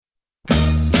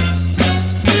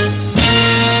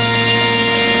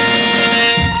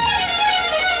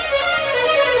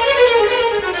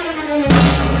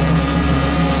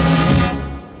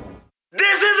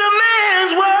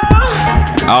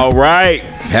All right.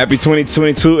 Happy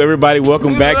 2022, everybody.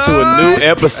 Welcome back to a new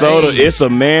episode of It's a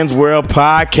Man's World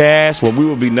podcast, where we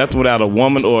will be nothing without a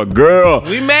woman or a girl.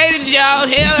 We made it, y'all.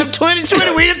 Hell,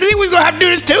 2020. We didn't think we were going to have to do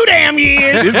this 2 damn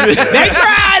years. They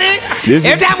tried it.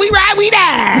 Every time we ride, we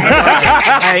die.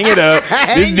 Hang it up.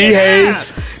 This is D.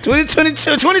 Hayes.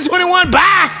 2022, 2021,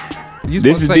 bye.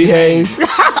 This is D. Hayes.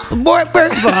 Boy,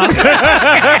 first of all,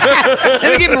 let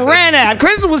me get my rant out.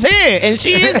 Crystal was here, and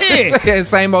she is here.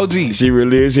 Same OG. She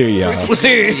really is here, y'all. Was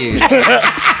here.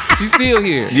 She's still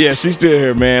here. Yeah, she's still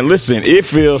here, man. Listen, it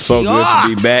feels so good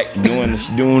to be back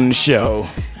doing the show.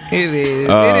 It is.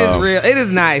 It is real. It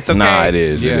is nice. Okay. Nah, it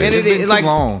is. Yeah, It it's is. been too like,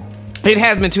 long. It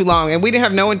has been too long, and we didn't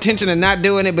have no intention of not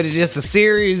doing it, but it's just a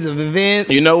series of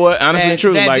events. You know what? Honestly and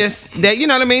truly, that you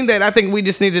know what I mean. That I think we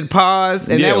just needed to pause,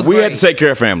 and that was we great. had to take care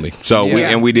of family, so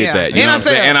we did that. You know what I'm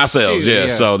saying? And ourselves, Shoot. yeah.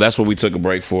 So that's what we took a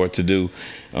break for to do.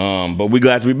 But we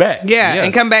glad to be back. Yeah,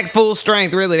 and come back full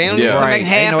strength. Really, they don't even come back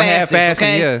half-assed.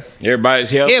 Okay? Yeah.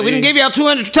 Everybody's healthy. Yeah, we didn't give y'all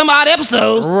 200 some odd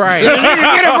episodes. Right.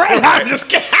 I'm just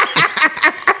kidding.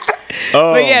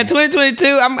 But yeah,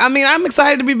 2022. I'm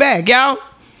excited to be back, y'all.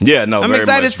 Yeah, no, I'm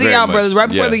excited to see y'all, brothers. Right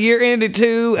before the the year ended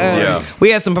too. We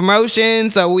had some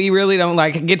promotions, so we really don't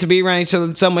get to be around each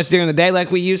other so much during the day like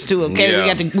we used to.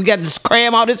 Okay, we got to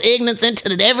cram all this ignorance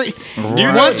into it every.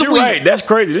 You're right. That's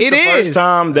crazy. This is the first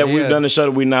time that we've done the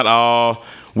show that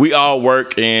we all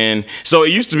work in. So it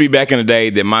used to be back in the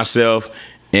day that myself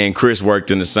and Chris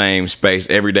worked in the same space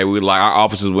every day. Our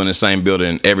offices were in the same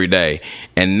building every day,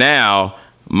 and now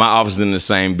my office is in the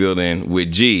same building with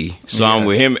G. So I'm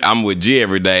with him. I'm with G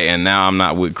every day, and now I'm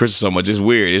not with Chris so much. It's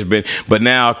weird. But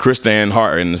now Krista and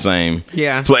Hart are in the same place.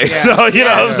 Yeah. So you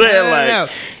know what I'm saying? No.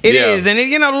 It is, and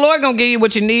the Lord gonna give you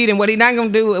what you need, and what He not gonna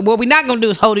do. What we not gonna do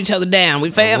is hold each other down.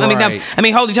 We fail. Right. I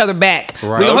mean, hold each other back.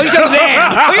 Right. We gonna hold each other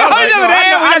down. We gonna hold each other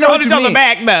down. We not gonna hold each other mean.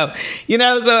 back though.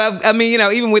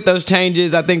 So even with those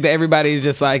changes, I think that everybody's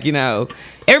just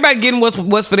everybody getting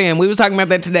what's for them. We was talking about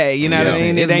that today. You know what I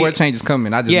mean? There's more changes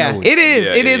coming. I just know it is.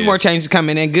 It is more changes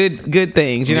coming, and good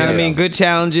things. You know what I mean? Good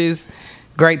challenges,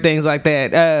 great things like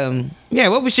that.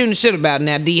 What we shooting the shit about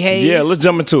now, D. Hayes? Yeah, let's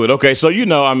jump into it. Okay, so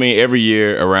every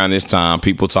year around this time,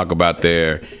 people talk about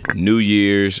their New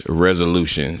Year's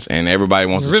resolutions, and everybody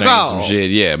wants to change some shit.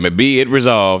 Yeah, be it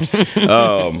resolved.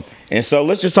 And so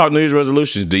let's just talk New Year's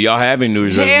resolutions. Do y'all have any New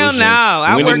Year's resolutions? Hell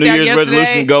no. When did New Year's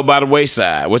resolutions go by the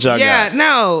wayside? What y'all got? Yeah,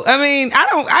 no. I mean,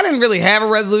 I didn't really have a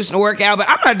resolution to work out, but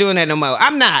I'm not doing that no more.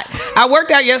 I'm not. I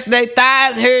worked out yesterday,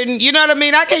 thighs hurting. You know what I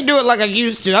mean? I can't do it like I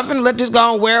used to. I'm going to let this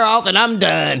go and wear off, and I'm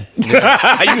done.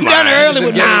 I'm done early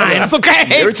with mine. It's okay.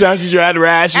 Every time she tried to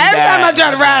ride, Every time I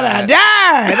try to ride, I die.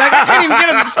 I can't even get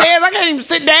up the stairs. I can't even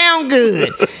sit down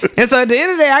good. And so at the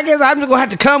end of the day, I guess I'm just going to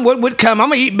have to come what would come. I'm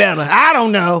going to eat better. I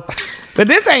don't know. But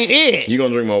this ain't it. You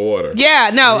gonna drink more water?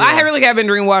 Yeah, no, I really have been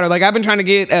drinking water. I've been trying to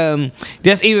get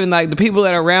just even the people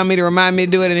that are around me to remind me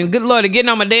to do it. And good Lord, they're getting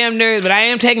on my damn nerves. But I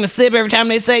am taking a sip every time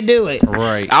they say do it.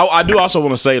 Right. I do also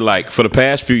want to say for the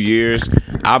past few years,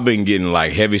 I've been getting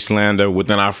heavy slander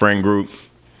within our friend group.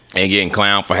 And getting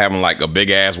clowned for having a big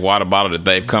ass water bottle that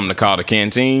they've come to call the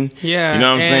canteen. Yeah, you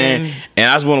know what I'm saying.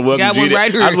 And I just want to welcome G. Right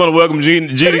I just want to welcome G to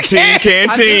Team Canteen.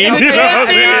 Canteen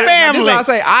family. That's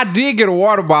why I say I did get a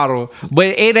water bottle,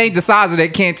 but it ain't the size of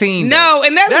that canteen. No,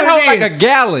 and that's that what hoe it is. Like a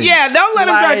gallon. Yeah, don't let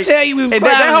them try to tell you we and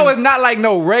that hoe is not like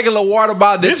no regular water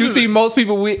bottle that you see most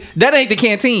people with. That ain't the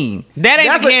canteen.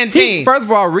 That's the canteen. First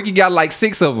of all, Ricky got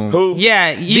 6 of them. Who?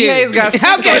 Yeah, D. Hayes got 6.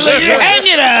 Okay, look, you hang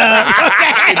it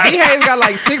up. D. Hayes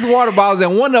got 6 water bottles,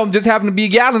 and one of them just happened to be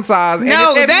gallon size.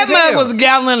 No, that mug was a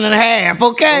gallon and a half.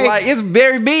 Okay, it's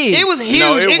very big. It was huge.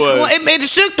 No, it it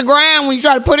shook the ground when you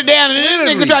try to put it down, and then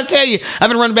nigga try to tell you, "I've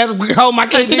been running back hold my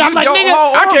canteen." I'm like, nigga,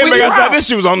 I can't make outside. This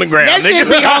shit was on the ground. That shit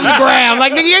be on the ground.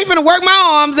 Nigga, you ain't finna work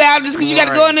my arms out just because you got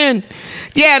to go in there.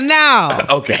 Yeah, now.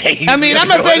 Okay. I mean, I'm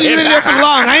not saying you was in there for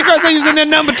long. I ain't trying to say you was in there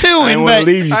number 2. I ain't want to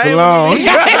leave you for long. Leave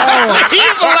you for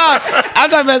long. I'm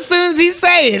talking about as soon as he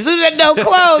say it, as soon as that door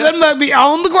closed, that must be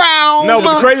on the ground. No,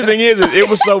 but the crazy thing is it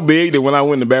was so big that when I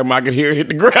went in the bathroom, I could hear it hit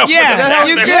the ground. Yeah,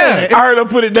 you good. I heard her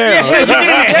put it down.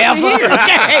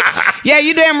 Yeah,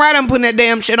 you damn right I'm putting that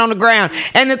damn shit on the ground.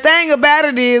 And the thing about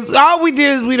it is, all we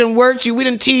did is we done worked you, we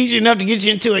done teased you enough to get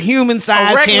you into a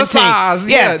human-sized regular canteen. Size.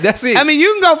 Yeah, that's it. I mean,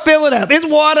 you can go fill it up. It's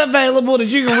water available that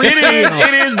you can read.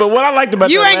 It is. But what I liked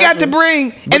about you ain't got to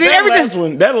bring. And then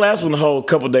everything. That last one, the whole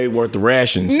couple days worth of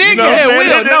rations. Nigga,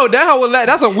 you know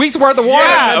that's a week's worth of water.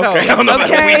 Yeah, okay. And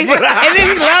then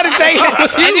he loved to tell you.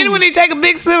 And then when he take a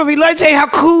big sip, he loved to tell you how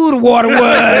cool the water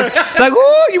was. Like,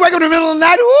 ooh, you wake up in the middle of the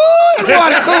night. Ooh, the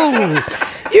water cool.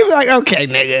 You be like, okay,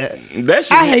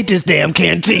 nigga. I hate this damn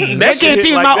canteen. That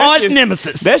canteen is my arch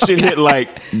nemesis. That shit hit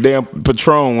like damn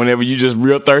Patron whenever you just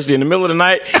real thirsty in the middle of the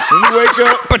night. When you wake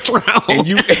up, Patron, and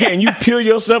you peel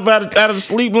yourself out of the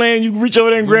sleep land. You reach over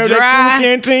there and grab that cool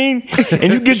canteen,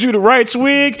 and you get you the right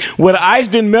swig where the ice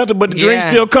didn't melt, but the drink's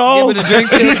still cold. Yeah, but the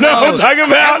drink's still cold. You know what I'm talking about?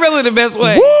 That's really the best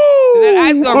way. Woo! That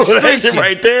ice gonna restrict that shit you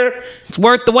right there. It's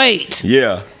worth the wait.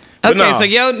 Yeah. Okay, so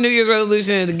your New Year's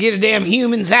resolution is to get a damn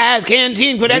human-sized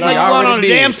canteen, but that's like you going on a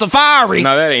damn safari.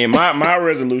 No, that ain't my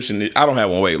resolution. I don't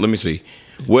have one. Wait, let me see.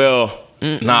 Well,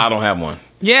 I don't have one.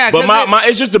 Yeah, but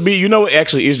it's just to be. You know,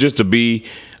 actually, it's just to be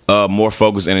more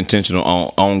focused and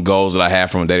intentional on goals that I have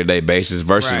from a day-to-day basis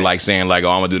versus like saying like, oh,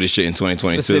 I'm gonna do this shit in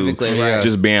 2022. Specifically, right.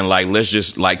 Just being like, let's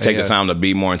just like take the time to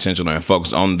be more intentional and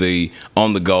focus on the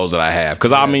goals that I have.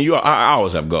 Because I mean, I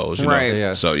always have goals, you know?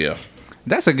 Yeah. So yeah.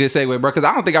 That's a good segue, bro, because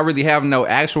I don't think I really have no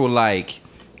actual, like,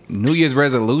 New Year's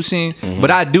resolution,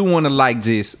 but I do want to, like,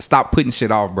 just stop putting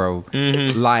shit off, bro.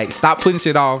 Like, stop putting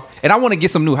shit off. And I want to get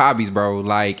some new hobbies, bro.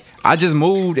 Like, I just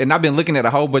moved, and I've been looking at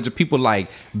a whole bunch of people, like,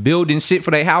 building shit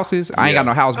for their houses. I ain't got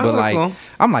no house, but, like, cool.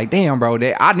 I'm like, damn, bro,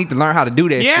 I need to learn how to do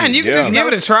that shit. Yeah, and you can just give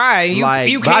it a try.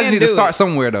 You can I just need to start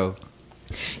somewhere, though.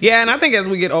 Yeah, and I think as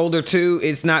we get older too,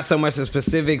 it's not so much the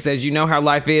specifics as you know how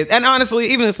life is. And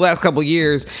honestly, even this last couple of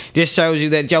years just shows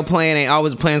you that your plan ain't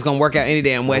always the plan's gonna work out any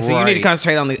damn way. So you need to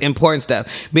concentrate on the important stuff.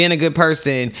 Being a good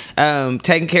person,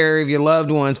 taking care of your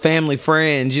loved ones, family,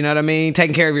 friends, you know what I mean?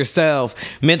 Taking care of yourself.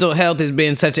 Mental health has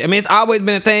been it's always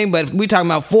been a thing, but we talking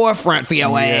about forefront for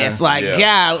your ass. Like,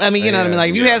 God, I mean, you know what I mean?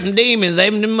 Like, if you had some demons,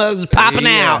 them mugs popping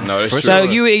out. No, that's true. So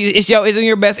it's in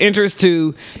your best interest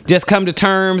to just come to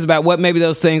terms about what maybe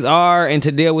those things are and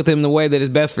to deal with them the way that is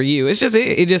best for you. It just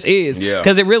is.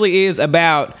 Because it really is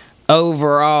about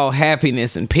overall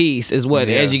happiness and peace is what,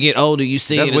 as you get older, you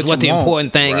see it as what the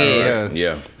important thing is.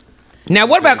 Yeah. Now,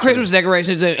 what about Christmas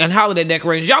decorations and holiday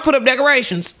decorations? Y'all put up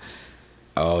decorations?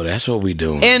 Oh, that's what we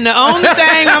doing. And the only reason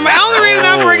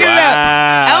I'm bringing it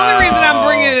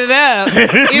up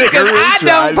is because I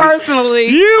don't personally.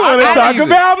 You want to talk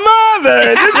about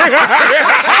mothers?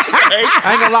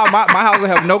 I ain't gonna lie, my house will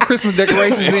have no Christmas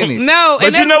decorations in it. No,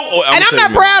 but I'm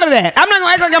not proud of that. I'm not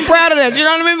gonna act like I'm proud of that. You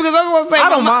know what I mean? Because that's what I'm saying. I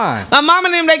don't mind. My mom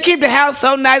and them, they keep the house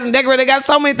so nice and decorated. They got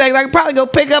so many things. I could probably go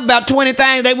pick up about 20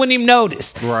 things they wouldn't even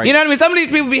notice. Right. You know what I mean? Some of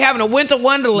these people be having a winter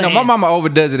wonderland. No, my mama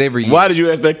overdoes it every year. Why did you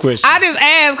ask that question? I just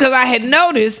asked because I had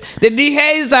noticed that D.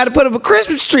 Hayes decided to put up a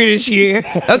Christmas tree this year.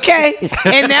 Okay,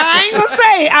 and now I ain't gonna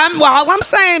say. All I'm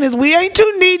saying is we ain't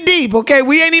too knee deep. Okay,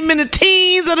 we ain't even in the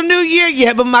teens of the new year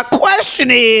yet. But my question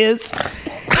is,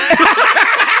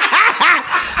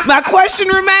 my question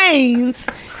remains.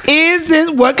 Is this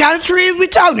what kind of tree is we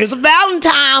talking? It's a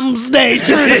Valentine's Day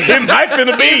tree. It might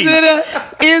finna be.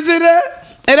 Is it a?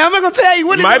 And I'm not gonna tell you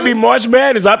what it might be March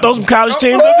Madness. I throw some college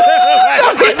teams up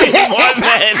there. March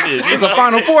Madness. It's a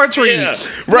Final Four tree. Yeah.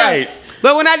 Right.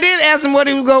 But when I did ask him what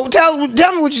he was going, tell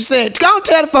me what you said. Go and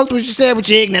tell the folks what you said with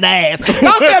your ignorant ass. Go and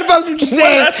tell the folks what you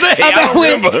said. What did I say? I don't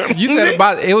remember. You said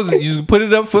you put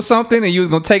it up for something and you was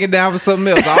gonna take it down for something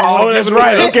else. Oh, that's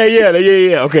right. Okay, yeah.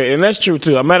 Okay, and that's true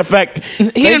too. As a matter of fact, he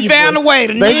done found a way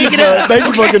to dig it up. Thank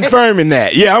you for confirming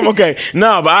that. Yeah, I'm okay.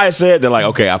 No, but I said that like,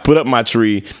 okay, I put up my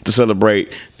tree to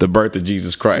celebrate the birth of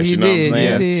Jesus Christ. You know what I'm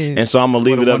saying? Did. And so I'm gonna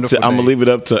leave it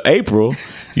up to April.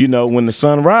 You know, when the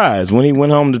sun rises, when he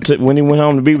went home to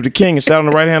be with the King and sat on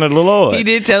the right hand of the Lord. He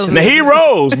did tell us. Now he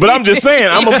rose, but I'm just saying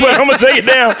I'm gonna take it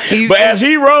down. But as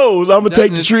he rose, I'm gonna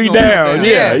take the tree down.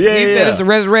 Yeah. He said it's a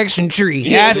resurrection tree.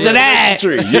 Yeah, after that,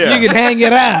 tree. Yeah. You can hang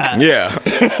it up. Yeah.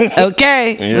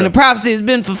 Okay. Yeah. When the prophecy has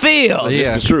been fulfilled.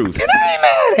 Yeah. It's the truth. And I ain't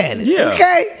mad at it. Yeah.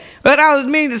 Okay. But I was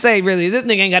meaning to say, really, this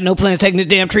nigga ain't got no plans taking this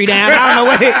damn tree down. I don't know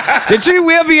what the tree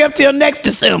will be up till next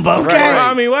December, okay? Right. Well,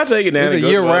 I mean, why take it down? It's a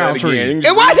year-round tree. And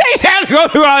why take it down to go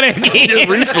through all that again? Just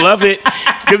refluff it.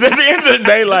 Because at the end of the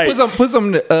day, like... Put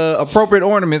some appropriate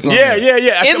ornaments on it.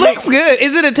 Yeah. It looks good.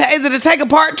 Is it a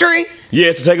take-apart tree? Yeah,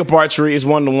 it's a take-apart tree. It's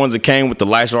one of the ones that came with the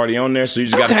lights already on there, so you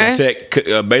just got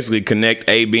to basically connect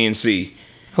A, B, and C.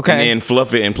 Okay. And then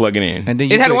fluff it and plug it in. And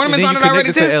then it had ornaments on it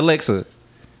already, too? To Alexa.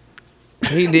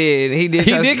 He did. He did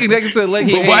connect it to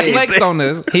Alexa. He flexed on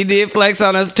us. He did flex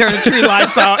on us, turn the tree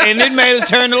lights off, and it made us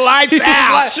turn the lights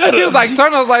out. He was like,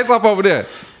 turn those lights off over there.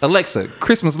 Alexa,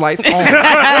 Christmas lights on.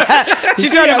 She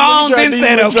turned him on, then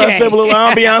said okay. Try to set a little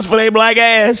ambiance for their black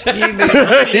ass. You know what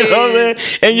I'm saying?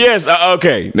 And yes,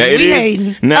 okay. Now it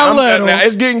is. Now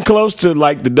it's getting close to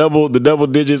like the double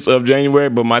digits of January,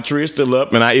 but my tree is still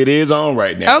up and it is on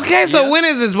right now. Okay, so when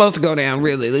is it supposed to go down?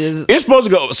 Really? It's supposed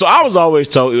to go. So I was always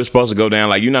told it was supposed to go down.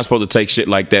 Like you're not supposed to take shit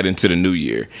like that into the new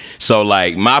year. So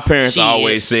like my parents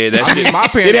always said that shit. My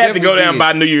parents it had to go down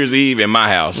by New Year's Eve in my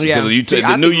house because you took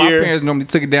the New Year. My parents normally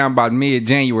took it down by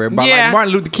mid-January, by like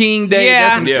Martin Luther King Day.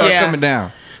 That's when it started coming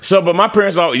down. So, but my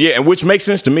parents and which makes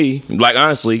sense to me. Like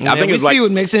honestly, I think it's like see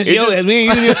what makes sense to your ass.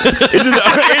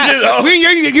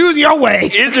 We use your way.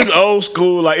 It's just old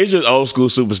school. Like it's just old school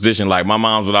superstition. Like my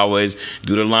moms would always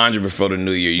do the laundry before the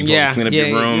New Year. You supposed to clean up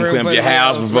your room, clean up your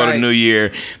house before the New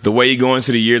Year. The way you go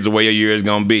into the year is the way your year is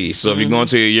gonna be. So if you're going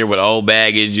to a year with old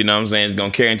baggage, you know what I'm saying, it's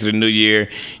gonna carry into the new year.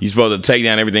 You're supposed to take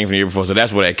down everything from the year before. So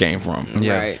that's where that came from.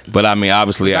 Yeah. Right. But I mean,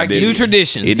 obviously, like I did new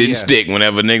traditions. It didn't stick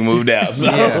whenever a nigga moved out.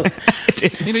 So.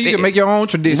 You can make your own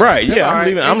tradition. Right, yeah. I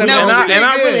really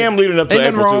am leading up to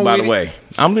April too, by the way.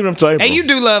 I'm leading up to April. And you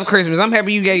do love Christmas. I'm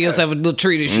happy you gave yourself a little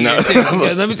treat this year, too.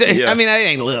 Let me tell you, I mean, it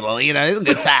ain't little, it's a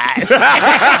good size. But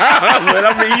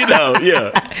I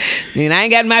mean, And I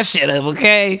ain't got my shit up,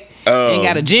 okay? Ain't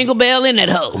got a jingle bell in that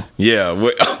hoe.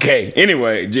 Yeah, okay.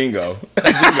 Anyway, jingle.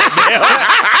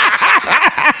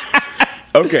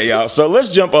 Okay, y'all. So let's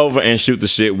jump over and shoot the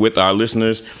shit with our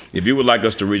listeners. If you would like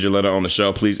us to read your letter on the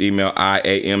show, please email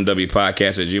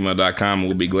iamwpodcast@gmail.com.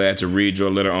 We'll be glad to read your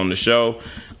letter on the show.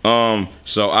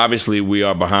 So obviously we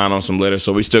are behind on some letters.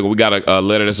 So we got a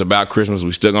letter that's about Christmas.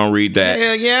 We still gonna read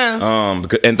that. Yeah.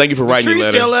 And thank you for writing your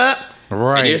letter. Still up.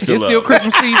 Right. It's still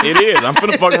Christmas season. It is. I'm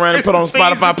finna fuck around and put on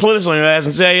Spotify playlist on your ass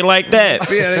and say you like that.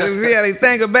 See how they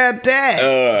think about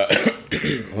that.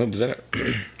 What was that?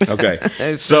 Okay.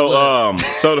 So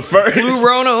the first Blue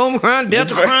Rona, Omicron,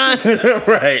 Delta Cron.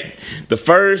 Right. The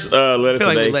first letter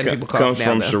today comes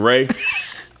from Sheree.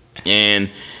 And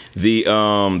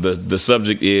the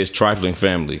subject is trifling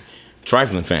family.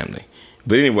 Trifling family.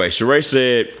 But anyway, Sheree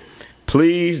said,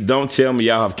 please don't tell me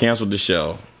y'all have canceled the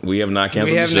show. We have not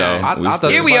canceled the show. I thought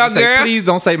here we are, girl. Please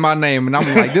don't say my name. And I'm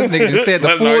like, this nigga just said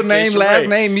the full name, last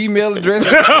name, email address.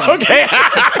 Okay.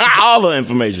 All the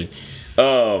information.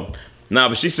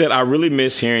 But she said, I really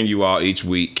miss hearing you all each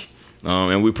week.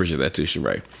 And we appreciate that too,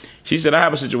 Sheree. She said, I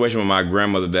have a situation with my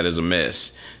grandmother that is a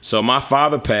mess. So my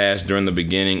father passed during the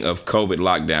beginning of COVID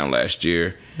lockdown last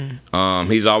year.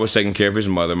 He's always taking care of his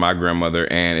mother, my grandmother,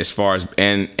 and as far as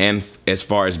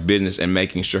business and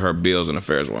making sure her bills and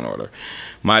affairs were in order.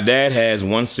 My dad has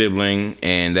one sibling,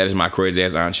 and that is my crazy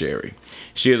ass Aunt Sherry.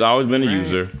 She has always been a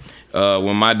user.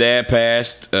 When my dad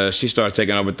passed, she started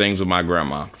taking over things with my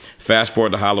grandma. Fast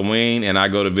forward to Halloween, and I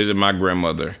go to visit my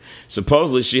grandmother.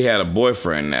 Supposedly, she had a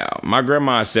boyfriend now. My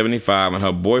grandma is 75, and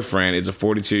her boyfriend is a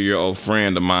 42-year-old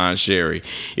friend of mine, Sherry.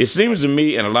 It seems to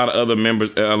me and a lot of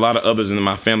others in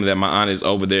my family that my aunt is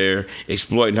over there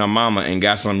exploiting her mama and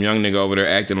got some young nigga over there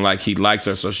acting like he likes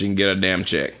her so she can get a damn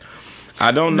check.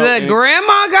 I don't know. The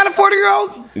grandma got a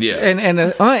 40-year-old? Yeah. And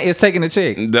the aunt is taking the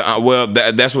check.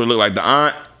 That's what it looked like.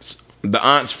 The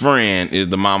aunt's friend is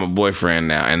the mama boyfriend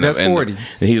now. And that's 40.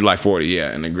 And he's like 40,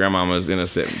 yeah. And the grandmama's in her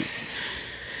 70s.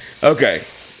 Okay.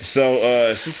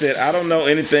 So she said, I don't know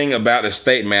anything about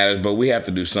estate matters, but we have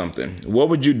to do something. What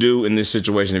would you do in this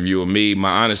situation if you were me?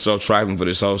 My aunt is so trifling for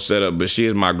this whole setup, but she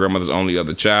is my grandmother's only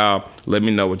other child. Let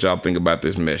me know what y'all think about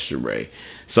this mess, Sheree.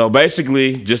 So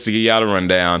basically, just to give y'all the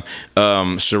rundown,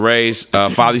 Sheree's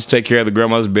father used to take care of the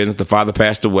grandmother's business. The father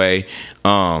passed away.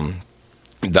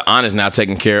 The aunt is now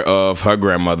taking care of her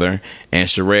grandmother, and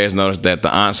Sheree has noticed that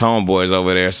the aunt's homeboy is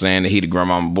over there saying that he the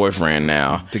grandmama's boyfriend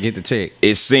now to get the check.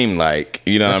 It seemed like,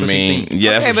 you know what I mean?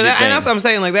 Yeah, okay, but that's what I'm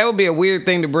saying. Like that would be a weird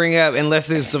thing to bring up unless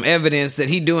there's some evidence that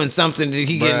he doing something that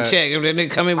he getting checked. And then they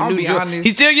come in with new Jordans.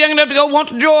 He's still young enough to go want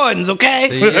the Jordans.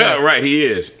 Okay, yeah. Right, he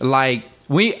is. Like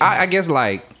I guess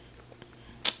like.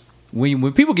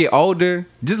 When people get older,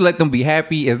 just let them be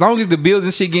happy. As long as the bills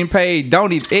and shit getting paid,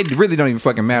 it really don't even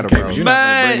fucking matter, bro. But you're not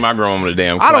gonna bring my grandma to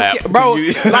damn clap. I don't care, bro.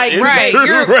 Like, right,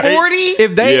 you're 40.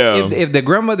 If the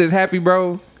grandmother's happy,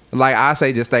 bro, like I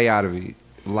say, just stay out of it.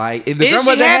 Like if the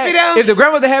grandmother happy though? If the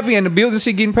grandmother happy and the bills and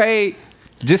shit getting paid,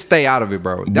 just stay out of it,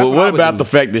 bro. That's what about the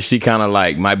fact that she kind of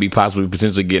like might be possibly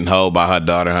potentially getting hoed by her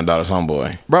daughter and her daughter's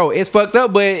homeboy? Bro, it's fucked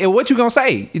up, but what you gonna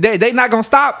say? They not gonna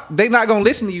stop. They not gonna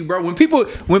listen to you, bro. When people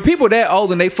that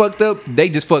old and they fucked up, they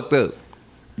just fucked up.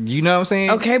 You know what I'm saying?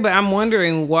 Okay, but I'm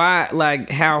wondering why, like,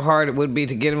 how hard it would be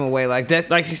to get him away like that.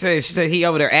 Like she said he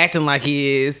over there acting like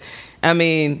he is. I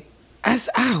mean,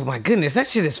 Oh my goodness, that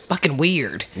shit is fucking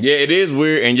weird. Yeah, it is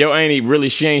weird. And your auntie really,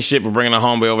 she ain't shit for bringing her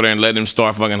homeboy over there and letting him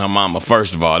start fucking her mama.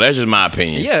 First of all, that's just my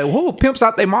opinion. Yeah, who pimps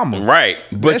out their mama? Right,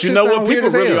 but That you shit know what? sound weird People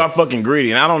as really hell. are fucking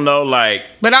greedy, and I don't know, like.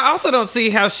 But I also don't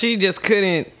see how she just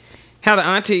couldn't. How the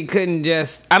auntie couldn't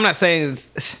just. I'm not saying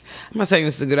this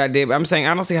is a good idea, but I'm saying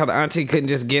I don't see how the auntie couldn't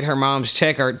just get her mom's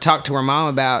check or talk to her mom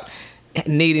about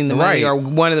needing the money or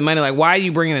wanting the money. Like, why are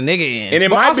you bringing a nigga in? And it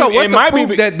But might also, be, what's it the might proof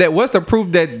be that what's the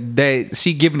proof that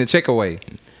she giving the check away?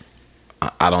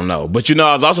 I don't know, but you know,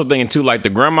 I was also thinking too, like the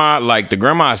grandma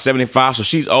is 75, so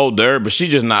she's older, but she's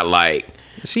just not like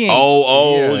She ain't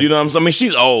old. yeah. You know what I'm saying? I mean,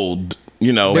 she's old.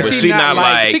 You know, But but she she's not not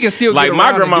like- like she can still like get my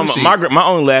around and do grandmama. shit. My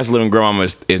only last living grandmama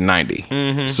is 90.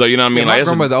 Mm-hmm. So you know what I mean? Yeah, like my that's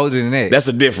grandmother older than that. That's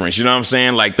a difference. You know what I'm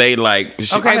saying? Like they like.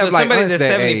 She, Okay, have, but like, somebody aunts that's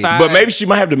that age. 75. but maybe she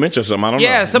might have dementia or something. I don't know.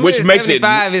 Yeah, somebody Which that's makes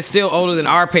 75 is still older than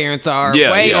our parents are.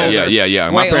 Yeah, way yeah, older. yeah.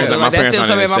 My Way parents- older. my Like, that's parents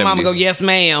still aren't in something their my mama go, 70s. yes,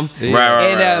 ma'am.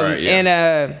 Right,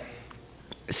 yeah.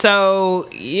 So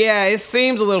yeah, it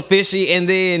seems a little fishy. And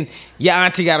then your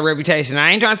auntie got a reputation.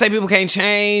 I ain't trying to say people can't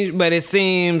change, but it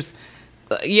seems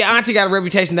your auntie got a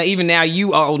reputation that even now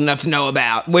you are old enough to know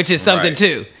about, which is something Right.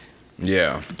 too.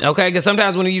 Yeah. Okay, because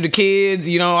sometimes when you the kids,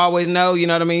 you don't always know. You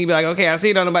know what I mean? You be like, okay, I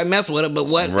see don't nobody mess with it, but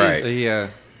what? Right. is- yeah.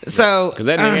 So Because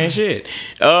that nigga ain't shit.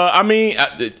 I mean,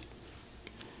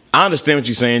 I understand what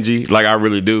you're saying, G. Like, I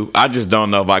really do. I just don't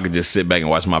know if I could just sit back and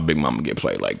watch my big mama get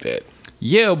played like that.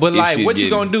 Yeah, but If like, she's what you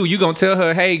getting- gonna do? You gonna tell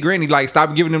her, "Hey, Granny, like,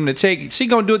 stop giving them the check." She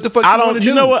gonna do what the fuck she I want to don't, do.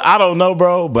 you know what? I don't know,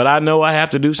 bro, but I know I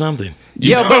have to do something. You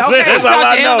Yeah, know but what I'm okay, saying? I'm That's all talking to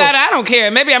I him know. about it. I don't care.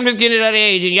 Maybe I'm just getting to that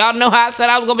age, and y'all know how I said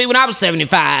I was gonna be when I was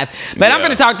 75. But I'm Yeah.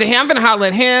 gonna talk to him. I'm gonna holler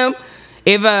at him.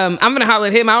 If I'm gonna holler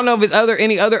at him, I don't know if it's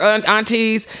any other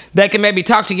aunties that can maybe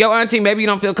talk to your auntie. Maybe you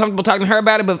don't feel comfortable talking to her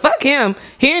about it, but fuck him.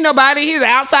 He ain't nobody. He's an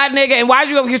outside nigga. And why are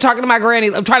you over here talking to my granny?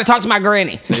 I'm trying to talk to my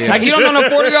granny. Like, you don't know no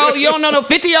 40-year-old, you don't know no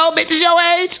 50-year-old bitches your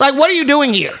age. Like, what are you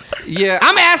doing here? Yeah,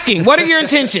 I'm asking. What are your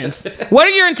intentions? What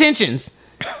are your intentions?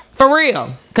 For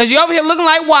real? Because you over here looking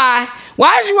like why?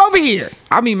 Why is you over here?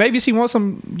 I mean, maybe she wants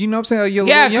some. You know what I'm saying? Your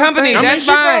Yeah, little young company. thing. I mean, That's she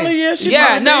fine. probably- yeah, she yeah,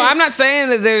 probably no, said- I'm not saying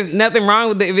that there's nothing wrong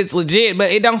with it if it's legit, but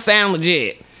it don't sound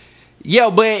legit. Yeah,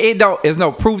 but it don't. There's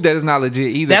no proof that it's not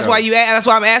legit either. That's though. why That's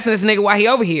why I'm asking this nigga why he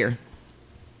over here.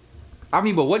 I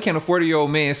mean, but what can a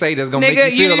 40-year-old man say that's gonna make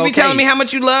Nigga, you you feel need to be okay? telling me how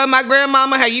much you love my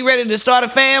grandmama, how you ready to start a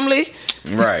family.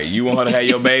 Right. You want her to have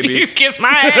your You babies? kiss my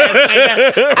ass,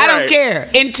 nigga. I don't Right. care.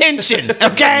 Intention,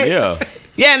 okay? Yeah.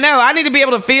 Yeah, no, I need to be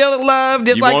able to feel the love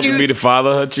just You like want you. to be the father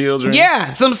of her children?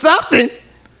 Yeah, something.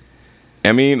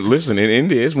 I mean, listen, in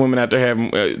India, it's women out there having.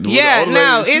 The Yeah, older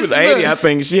no, lady, she was it's- 80, look. I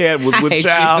think she had with I hate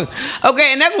child. you.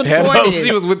 Okay, and that's what Had the her- point is.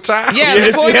 She was with child. Yeah, Yeah,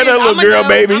 the she point had is, that little I'ma girl know,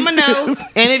 baby. I'ma know.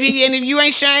 And if you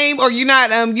ain't shamed or you're not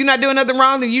doing nothing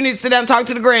wrong, then you need to sit down and talk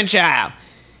to the grandchild.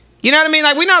 You know what I mean?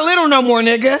 Like, we not little no more,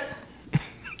 nigga.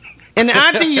 And the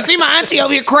auntie, you see my auntie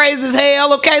over here crazy as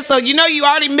hell. Okay, so you know you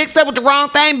already mixed up with the wrong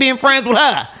thing being friends with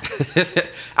her.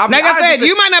 I mean, Like I said, understand-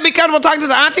 you might not be comfortable talking to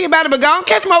the auntie about it, but go on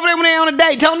catch them over there when they're on a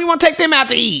date. Tell them you want to take them out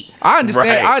to eat. I understand.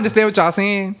 Right. I understand what y'all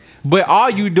saying, but all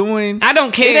you doing? I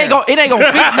don't care. It ain't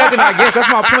gonna fix nothing. I guess that's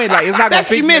my point. Like, it's not gonna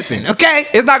That's you fix missing, nothing. okay?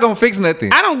 It's not gonna fix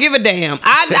nothing. I don't give a damn.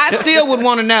 I still would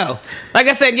want to know. Like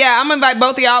I said, yeah, I'm gonna invite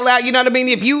both of y'all out. You know what I mean?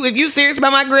 If you serious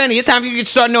about my granny, it's time for you to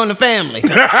start knowing the family.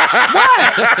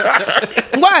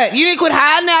 What? You need to quit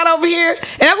hiding out over here?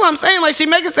 And that's what I'm saying. Like, she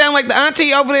make it sound like the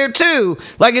auntie over there too.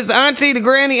 Like, it's the auntie, the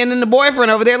granny, and then the boyfriend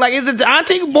over there. Like, is it the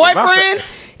auntie boyfriend?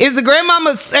 Is the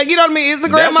grandmama? You know what I mean? Is the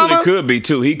That's grandmama? what it could be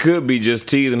too. He could be just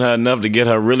teasing her enough to get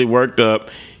her really worked up.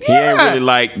 He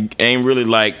ain't really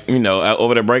like you know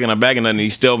over there breaking her back and nothing.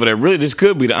 He's still over there. Really, this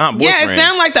could be the aunt boyfriend. Yeah, it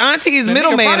sounds like the auntie is That nigga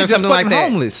middleman probably or just something like fucking that.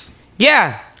 Homeless.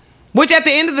 Yeah. Which at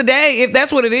the end of the day, if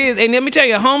that's what it is, and let me tell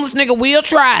you, a homeless nigga will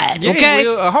try it, Yeah, okay?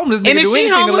 a homeless nigga and if do she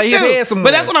anything to homeless lay his too. head somewhere.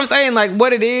 But that's what I'm saying. Like,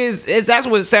 what it is that's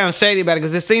what sounds shady about it,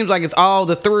 because it seems like it's all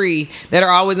the three that are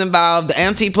always involved. The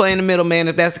auntie playing the middleman,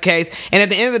 if that's the case. And at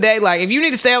the end of the day, like, if you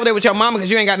need to stay over there with your mama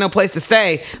because you ain't got no place to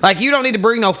stay, like, you don't need to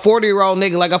bring no 40-year-old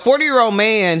nigga. Like, a 40-year-old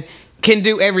man can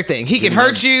do everything. He can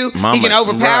hurt you. Mama, he can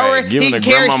overpower. right. He Giving can the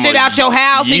carry grandmama shit out your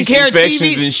house. He can yeast carry infections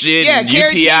TV and shit, Yeah, and carry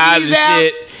UTIs TVs and out.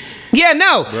 shit. Yeah,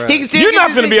 no. He can still You're get not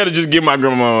this gonna thing- be able to just give my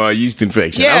grandma a yeast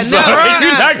infection. Yeah, I'm sorry.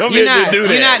 You're not gonna be You're able to do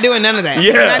that. You're not doing none of that.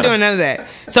 Yeah. You're not doing none of that.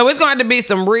 So it's going to have to be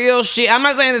some real shit. I'm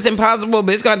not saying it's impossible,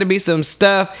 but it's going to have to be some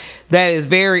stuff that is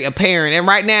very apparent. And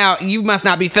right now, you must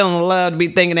not be feeling the love to be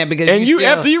thinking that because and you still,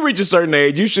 after you reach a certain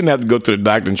age, you shouldn't have to go to the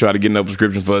doctor and try to get no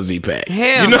prescription for a Z-Pack.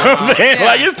 Hell you know no. what I'm saying? Yeah.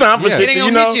 Like, it's time for shit it ain't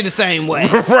to, gonna hit you the same way.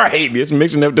 Right. It's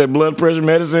mixing up that blood pressure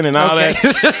medicine and all that.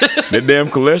 That damn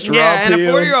cholesterol Yeah, and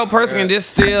pills. a 40-year-old person can just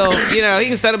still, he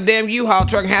can set up a damn U-Haul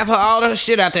truck and have all her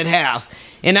shit out that house.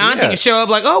 And the auntie can show up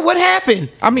like, oh, what happened?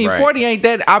 I mean, 40 ain't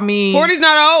that. I mean, 40's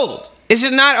not old. It's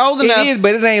just not old enough. It is,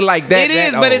 but it ain't like that. It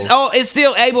is, but it's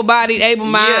still able-bodied,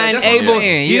 able-mind, able.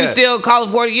 You can still call it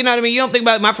 40. You know what I mean? You don't think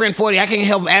about my friend 40. I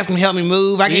can't ask him to help me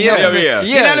move. I can't help him. Yeah.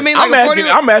 You know what I mean? Like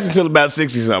I'm asking until about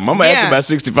 60 something. I'm gonna ask about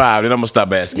 65, then I'm gonna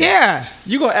stop asking. Yeah.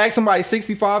 You gonna ask somebody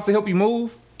 65 to help you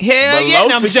move? Hell yeah,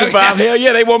 below 65, hell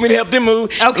yeah, they want me to help them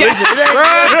move. Okay. Listen,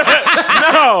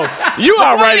 no, you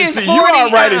all right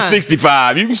at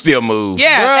 65. You can still move.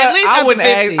 Yeah, Bruh, at least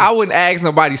I wouldn't ask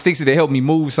nobody 60 to help me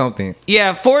move something.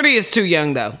 Yeah, 40 is too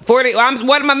young though. 40.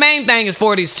 What my main thing is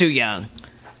 40 is too young.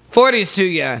 40 is too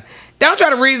young. Don't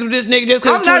try to reason with this nigga just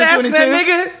because I'm not asking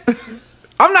that nigga.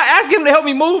 I'm not asking him to help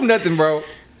me move nothing, bro.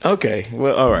 Okay,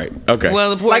 well, all right. Okay. Well,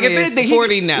 the point Like if is, anything,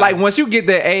 40 now. Like once you get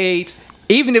that age.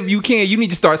 Even if you can, you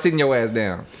need to start sitting your ass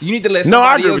down. You need to let I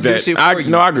somebody agree else with do that. shit for you.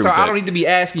 No, I agree so with that. I don't need to be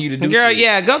asking you to do Girl, shit.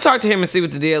 yeah, go talk to him and see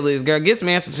what the deal is, girl. Get some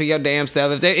answers for your damn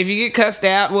self. If you get cussed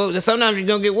out, well, sometimes you're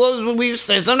gonna get. What we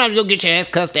say? Sometimes you'll get your ass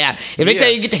cussed out. If they tell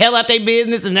you to get the hell out their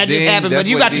business, and that just Then happened, that's but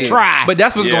you what got it to is. try. But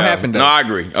that's what's gonna happen, though. No, I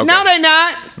agree. Okay. No, they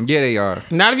not. Yeah, they are.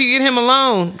 Not if you get him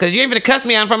alone, because you ain't gonna cuss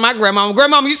me out in front of my grandmama.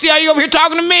 Grandmama, you see how you over here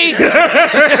talking to me?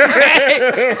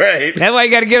 Right. That's why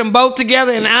you got to get them both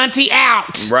together and auntie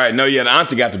out. Right. No, yeah, the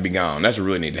auntie got to be gone. That's what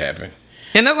really need to happen.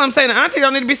 And that's what I'm saying. The auntie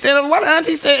don't need to be standing over. What the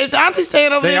auntie say? If the auntie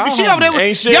staying over They there, all she over there with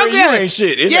Ain't Sherry, you ain't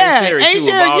shit. It yeah, ain't Sherry, ain't too,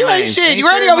 Sherry, of all you ain't names. shit. Ain't You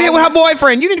already Sherry over here with her homeless?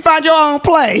 boyfriend. You need to find your own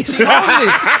place. Her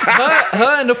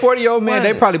and the 40-year-old man,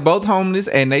 they probably both homeless,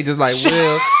 and they just like,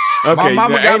 well, my Okay,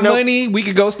 mama there got ain't no- money. We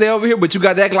could go stay over here, but you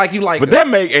got to act like you like But her. that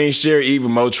make Ain't Sherry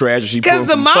even more trash if she pulls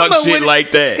some fuck shit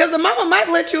like that. Because the mama might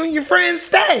let you and your friends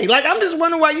stay. Like, I'm just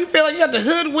wondering why you feel like you got to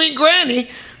hoodwink granny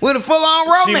with a full-on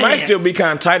romance. She might still be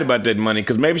kind of tight about that money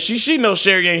because maybe she knows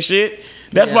Sherry ain't shit.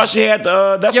 That's why she had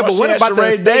the. That's Yeah, why but she what had about the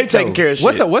Sheree's estate, dad taking though? care of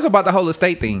shit. What's about the whole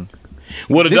estate thing?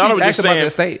 Well, the This daughter is was just asking about saying. the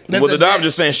estate. Well, the The daughter dad- was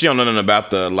just saying she don't know nothing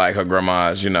about the her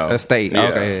grandma's, Estate.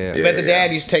 Okay, yeah. But the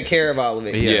dad used to take care of all of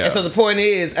it. Yeah. And so the point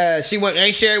is,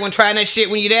 ain't Sherry wasn't trying that shit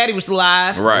when your daddy was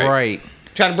alive. Right.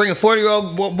 Trying to bring a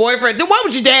 40-year-old boyfriend. Then what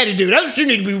would your daddy do? That's what you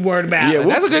need to be worried about. Yeah,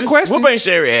 That's a good question. Whoop ain't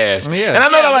Sherry ass. Yeah. And I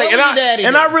know Yeah, that, like, what would your daddy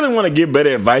and do? I really want to give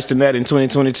better advice than that in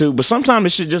 2022. But sometimes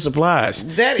this shit just applies.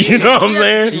 That You know what I'm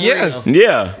saying? Yeah.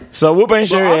 Yeah. So whoop ain't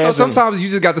But Sherry also, ass. and- sometimes you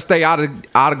just got to stay out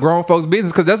of grown folks'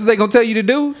 business because that's what they gonna tell you to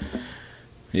do.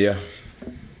 Yeah.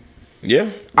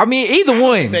 Yeah. I mean, either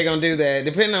one. They're going to do that.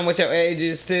 Depending on what your age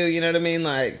is, too. You know what I mean?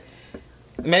 Like,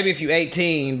 maybe if you're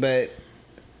 18, but,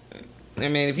 I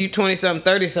mean, if you 20-something,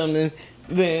 30-something,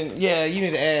 then, yeah, you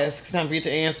need to ask. It's time for you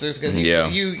to answer. Because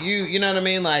you know what I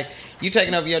mean? Like, you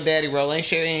taking over your daddy role. Ain't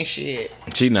Sherry ain't shit.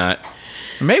 She not.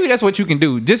 Maybe that's what you can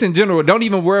do. Just in general, don't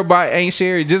even worry about Ain't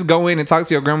Sherry. Just go in and talk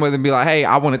to your grandmother and be like, "Hey,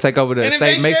 I want to take over the And if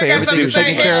estate. Ain't Make sure Sherry got everything's something to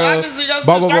taken say, care obviously, of." y'all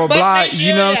Blah supposed blah to blah start blah. busting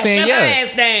You know what I'm saying? Shut her Yeah.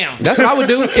 ass down. That's what I would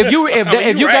do. If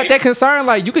you got right. that concern,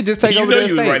 like you could just take You over know the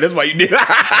you was estate. right. That's why you did.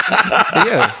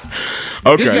 Yeah.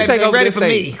 Okay. Just take over ready the for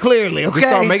estate. me, clearly, okay? Just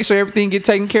start making sure everything get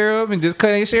taken care of and just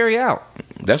cut Ain't Sherry out.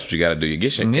 That's what you got to do. You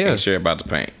get Yeah. Ain't Sherry about the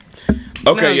paint.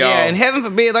 Okay, No, y'all. Yeah, and heaven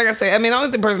forbid, like I say, I mean, the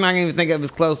only person I can even think of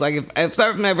is close. Like, if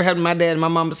something ever happened to my dad and my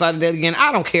mom decided that again,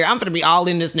 I don't care. I'm gonna be all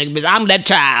in this nigga bitch. I'm that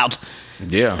child.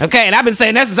 Yeah. Okay, and I've been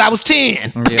saying that since I was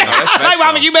 10. Okay? that's Like,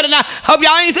 mama, though. you better not. Hope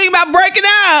y'all ain't thinking about breaking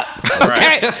up. Okay,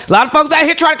 Right. a lot of folks out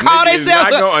here trying to call Niggas themselves,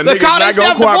 not gonna- they niggas call not gonna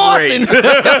themselves cooperate.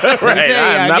 divorcing. Right.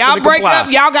 I'm not Y'all finna break comply. up,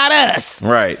 y'all got us.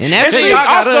 Right. And that's see, it. Y'all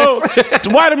got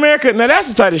also, white America, now that's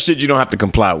the type of shit you don't have to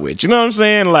comply with. You know what I'm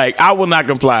saying? Like, I will not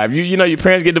comply. If you know your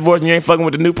parents get divorced and you ain't fucking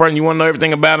with the new person, you want to know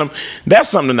everything about them, that's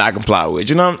something to not comply with.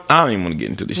 You know, I don't even want to get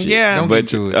into this shit. Yeah. Don't get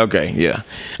to it. Okay, yeah.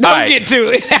 Don't get to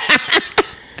it.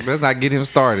 Let's not get him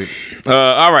started.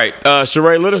 All right.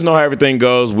 Sheree, let us know how everything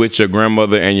goes with your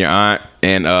grandmother and your aunt,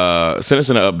 and send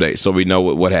us an update so we know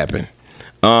what happened.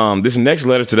 This next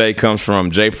letter today comes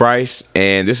from Jay Price,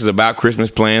 and this is about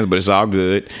Christmas plans, but it's all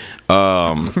good.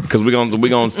 Because we're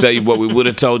gonna tell you what we would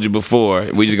have told you before.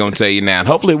 We're just gonna tell you now. And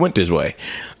hopefully it went this way.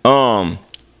 All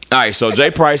right, so Jay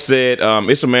Price said,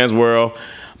 it's a man's world.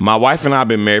 My wife and I have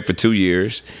been married for 2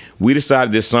 years. We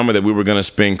decided this summer that we were going to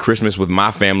spend Christmas with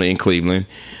my family in Cleveland.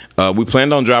 We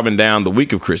planned on driving down the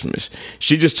week of Christmas.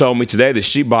 She just told me today that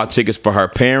she bought tickets for her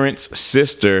parents,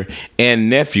 sister, and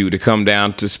nephew to come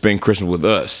down to spend Christmas with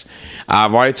us.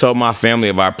 I've already told my family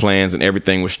of our plans and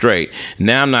everything was straight.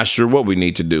 Now I'm not sure what we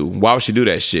need to do. Why would she do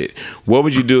that shit? What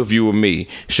would you do if you were me?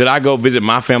 Should I go visit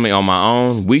my family on my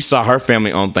own? We saw her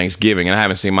family on Thanksgiving, and I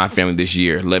haven't seen my family this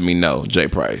year. Let me know. J.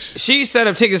 Price. She set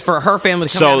up tickets for her family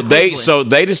to come down to Cleveland. So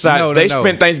they decided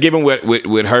spent Thanksgiving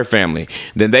with her family.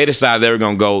 Then they decided they were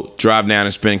gonna go drive down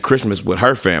and spend Christmas with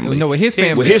her family. No, with his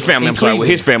family. With his family. With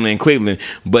his family in Cleveland.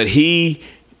 But she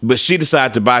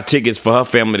decided to buy tickets for her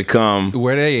family to come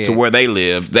where they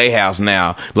live, their house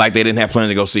now, like they didn't have plans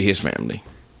to go see his family.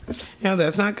 Yeah,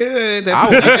 that's not good.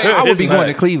 I would be going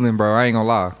to Cleveland, bro. I ain't gonna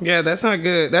lie. Yeah, that's not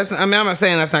good. I'm not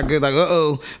saying that's not good. Like,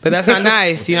 but that's not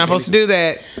nice. You're not supposed to do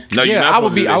that. No, you're not. I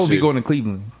would be going to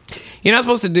Cleveland. You're not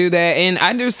supposed to do that. And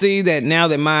I do see that now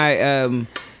that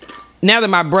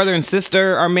my brother and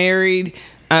sister are married.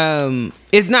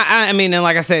 It's not, I mean, and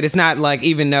like I said, it's not like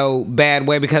even no bad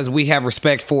way because we have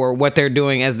respect for what they're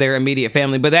doing as their immediate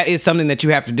family, but that is something that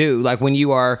you have to do. Like when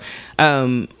you are,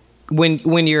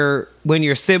 when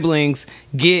your siblings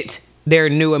get their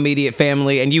new immediate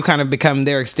family and you kind of become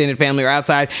their extended family or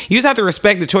outside, you just have to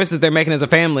respect the choices they're making as a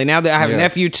family. Now that I have a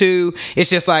nephew too, it's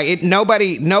just like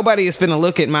nobody is finna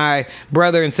look at my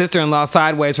brother and sister-in-law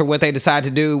sideways for what they decide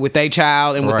to do with their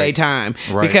child and with their time,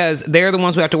 because they're the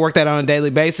ones who have to work that on a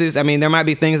daily basis. I mean, there might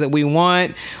be things that we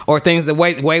want or things the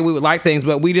way we would like things,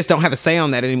 but we just don't have a say on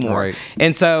that anymore.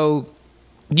 And so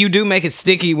you do make it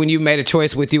sticky when you've made a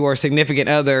choice with your significant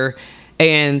other.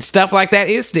 And stuff like that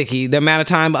is sticky. The amount of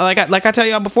time, like I tell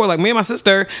y'all before, like me and my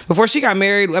sister, before she got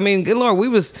married, I mean, good Lord,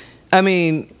 in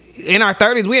our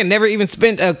 30s, we had never even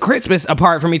spent a Christmas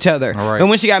apart from each other. And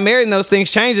when she got married and those things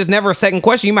changed, it's never a second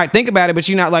question. You might think about it, but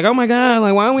you're not like, oh my God,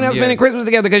 like why are we not spending Christmas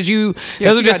together? Because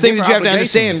those are just things that you have to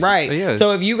understand, right? Yeah.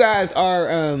 So if you guys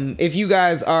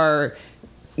are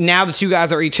now that you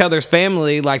guys are each other's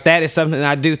family, like that is something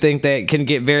I do think that can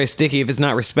get very sticky if it's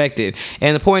not respected.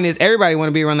 And the point is, everybody want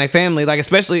to be around their family, like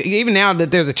especially even now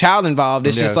that there's a child involved.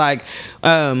 It's just like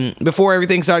before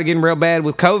everything started getting real bad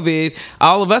with COVID,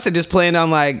 all of us had just planned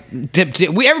on like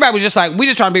everybody was just like, we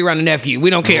just trying to be around the nephew. We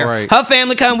don't care. Her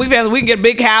family come, we can get a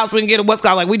big house, we can get a what's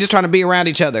called, like we just trying to be around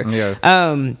each other.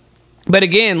 But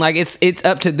again, like it's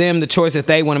up to them, the choice that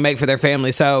they want to make for their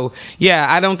family. So yeah,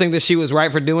 I don't think that she was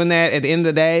right for doing that. At the end of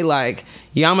the day, like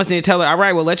you almost need to tell her, all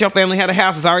right, well, let your family have a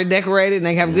house. It's already decorated and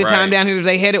they can have a good time down here as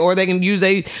they headed, or they can use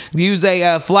a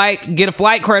flight, get a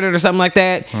flight credit or something like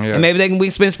that. And maybe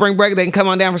we spend spring break, they can come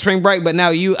on down for spring break. But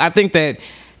no, I think that,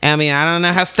 I mean, I don't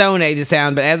know how Stone Age it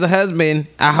sounds, but as a husband,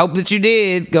 I hope that you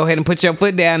did go ahead and put your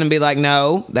foot down and be like,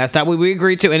 no, that's not what we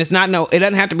agreed to. And it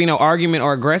doesn't have to be no argument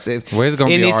or aggressive. Well, it's going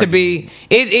to be needs to be,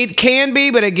 it can be,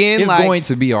 but again, it's going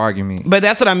to be argument. But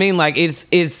that's what I mean. Like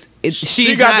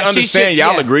she got to understand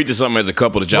y'all agreed to something as a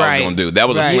couple that y'all was going to do. That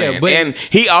was a plan. And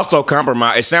he also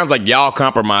compromised. It sounds like y'all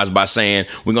compromised by saying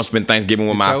we're going to spend Thanksgiving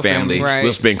with my family.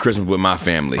 We'll spend Christmas with my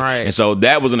family. And so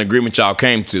that was an agreement y'all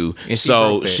came to. And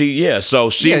she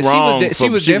wrong. She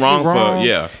was definitely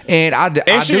wrong.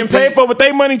 And she didn't pay for it with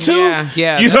their money too.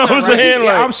 Yeah. You know what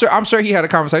I'm saying? I'm sure he had a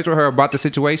conversation with her about the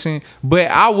situation,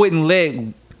 but I wouldn't let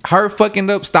her fucking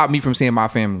up stop me from seeing my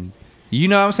family. You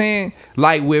know what I'm saying?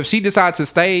 Like, if she decides to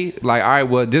stay, like, all right,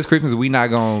 well, this Christmas we not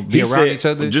gonna be around each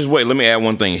other. Just wait, let me add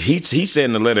one thing. He said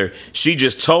in the letter, she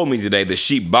just told me today that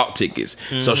she bought tickets,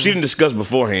 so she didn't discuss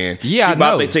beforehand. Yeah, she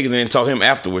bought their tickets and then told him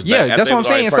afterwards. Yeah, that's what I'm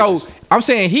saying. So I'm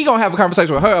saying he gonna have a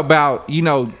conversation with her about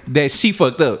that she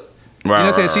fucked up. You know what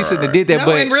I'm saying? She shouldn't have did that,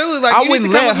 but really, like, I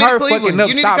wouldn't let her fucking up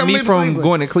stop me from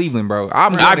going to Cleveland, bro. I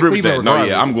agree with that. No,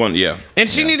 yeah, I'm going. Yeah, and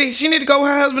she need to go with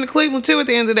her husband to Cleveland too at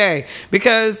the end of the day,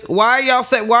 because why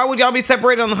would y'all be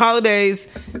separated on the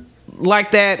holidays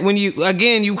like that when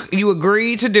you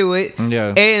agree to do it?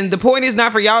 And the point is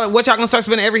not for y'all gonna start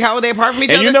spending every holiday apart from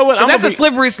each other. And you know what? That's a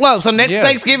slippery slope. So next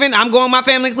Thanksgiving, I'm going with my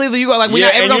family in Cleveland. You go like we're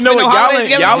not ever gonna spend no holidays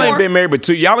together. Y'all ain't been married,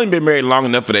 y'all ain't been married long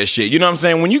enough for that shit. You know what I'm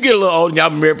saying? When you get a little older, and y'all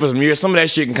been married for some years, some of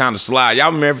that shit can kind of slide. Y'all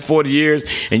been married for 40 years,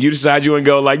 and you decide you want to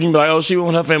go, like, you can be like, oh, she went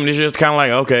with her family this year. It's kind of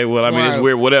like, okay, well, I mean, it's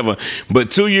weird, whatever. But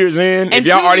 2 years in, if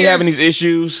y'all already having these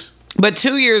issues, but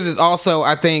 2 years is also,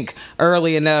 I think,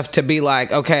 early enough to be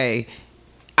like, okay.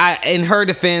 In her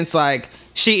defense, like,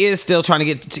 she is still trying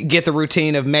to get the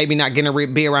routine of maybe not getting to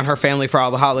be around her family for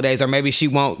all the holidays, or maybe she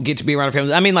won't get to be around her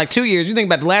family. I mean, like 2 years. You think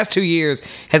about the last 2 years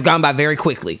has gone by very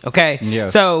quickly. Okay, yeah.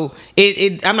 So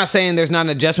I'm not saying there's not an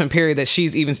adjustment period that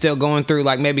she's even still going through.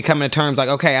 Like maybe coming to terms, like,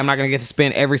 okay, I'm not going to get to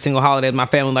spend every single holiday with my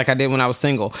family like I did when I was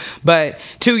single. But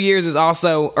 2 years is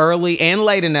also early and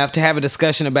late enough to have a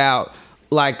discussion about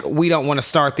like we don't want to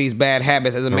start these bad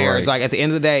habits as a marriage. Right. Like at the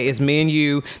end of the day, it's me and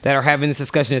you that are having this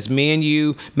discussion. It's me and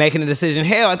you making a decision.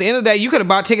 Hell, at the end of the day, you could have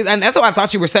bought tickets, and that's what I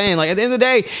thought you were saying. Like at the end of the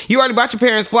day, you already bought your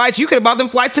parents' flights. You could have bought them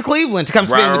flights to Cleveland to come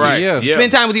spend with you,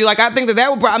 spend time with you. Like I think that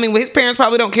would. I mean, his parents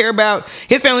probably don't care about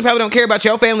his family. Probably don't care about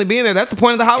your family being there. That's the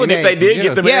point of the holidays. And if they did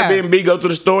get them Airbnb, go to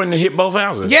the store and then hit both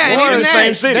houses. Yeah, and even in the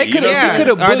same city. They could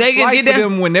have booked flights for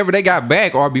them whenever they got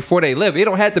back or before they left. It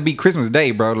don't have to be Christmas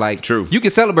Day, bro. Like, true, you can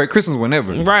celebrate Christmas whenever.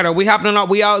 Right? Or we hopping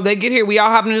on? They get here. We all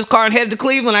hopping in this car and headed to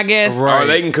Cleveland, I guess. Right. Or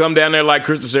they can come down there like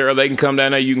Krista said, or they can come down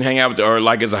there. You can hang out with, or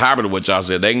like it's a hybrid of what y'all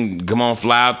said. They can come on,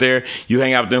 fly out there. You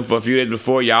hang out with them for a few days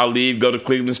before y'all leave, go to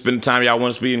Cleveland, spend the time y'all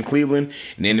want to spend in Cleveland,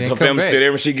 and then if her family's still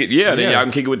there when she get, then y'all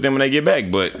can kick it with them when they get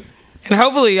back. But. And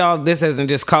hopefully, y'all, this hasn't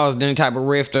just caused any type of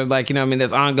rift or like, you know what I mean,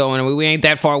 that's ongoing. I mean, we ain't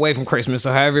that far away from Christmas,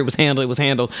 so however it was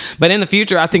handled. But in the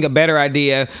future, I think a better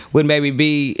idea would maybe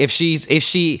be if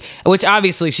she, which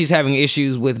obviously she's having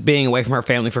issues with being away from her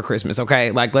family for Christmas,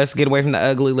 okay? Like, let's get away from the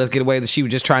ugly. Let's get away that she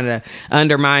was just trying to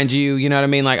undermine you, you know what I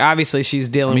mean? Like, obviously she's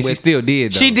dealing with... she still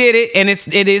did, though. She did it, and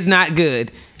it is not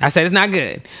good. I said it's not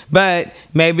good. But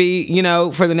maybe, you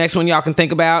know, for the next one, y'all can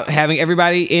think about having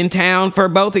everybody in town for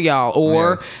both of y'all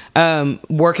or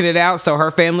working it out so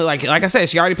her family, like I said,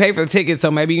 she already paid for the ticket,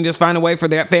 so maybe you can just find a way for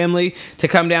that family to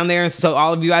come down there and so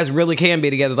all of you guys really can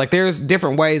be together. Like, there's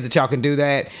different ways that y'all can do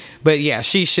that. But yeah,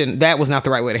 she shouldn't. That was not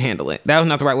the right way to handle it.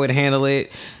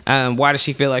 Why does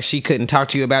she feel like she couldn't talk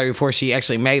to you about it before she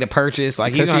actually made a purchase?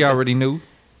 Like, because she already knew.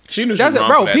 She knew she was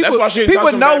wrong for that. That's why she didn't talk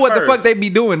to him know what first. The fuck they be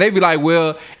doing. They be like,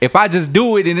 well, if I just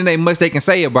do it and then ain't much they can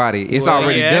say about it, it's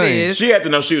already done. She had to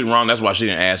know she was wrong. That's why she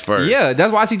didn't ask first. Yeah,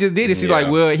 that's why she just did it. She's like,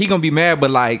 well, he gonna be mad,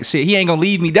 but like, shit, he ain't gonna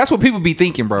leave me. That's what people be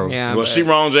thinking, bro. Yeah, well, she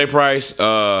wrong, Jay Price.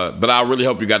 But I really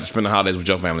hope you got to spend the holidays with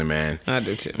your family, man. I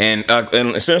do too. And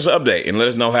send us an update and let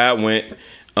us know how it went.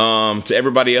 To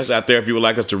everybody else out there, if you would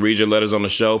like us to read your letters on the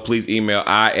show, please email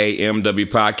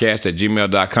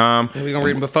iamwpodcast@gmail.com. And we're going to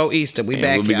read them before Easter. We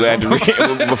back, we'll be glad to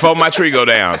read before my tree go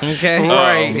down. Okay.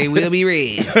 Right. They will be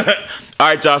read. All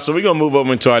right, y'all. So we're going to move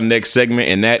over into our next segment,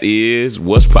 and that is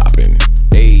What's Poppin'?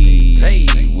 Hey,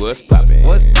 what's poppin'?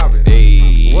 What's poppin'?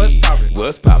 Hey, what's poppin'?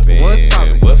 What's poppin'? What's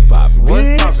poppin'? What's poppin'? What's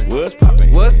poppin'? What's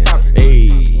poppin'? What's poppin'?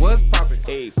 Hey, what's poppin'?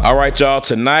 All right, y'all.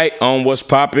 Tonight on What's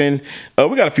Poppin',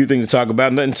 we got a few things to talk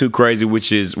about. Nothing too crazy,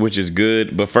 which is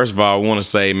good. But first of all, I want to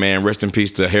say, man, rest in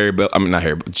peace to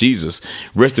Jesus.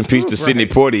 Rest in peace to Sidney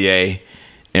Poitier,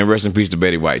 and rest in peace to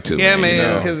Betty White too. Yeah,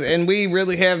 man. You know? And we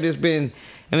really have just been.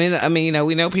 I mean, you know,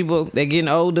 we know people they're getting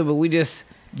older, but we just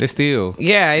they still.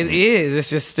 Yeah, it is.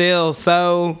 It's just still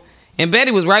so. And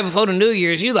Betty was right before the New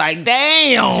Year's. You like,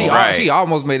 damn. She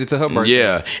almost made it to her birthday.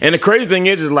 Yeah, and the crazy thing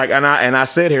is like, and I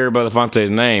said Harry Belafonte's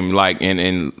name, like, and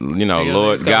you know,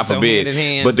 Lord, God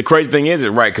forbid. But the crazy thing is,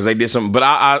 right? Because they did something. But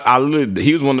I literally,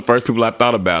 he was one of the first people I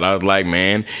thought about. I was like,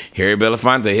 man, Harry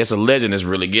Belafonte, it's a legend that's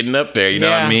really getting up there. You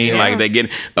know what I mean? Yeah. Like they get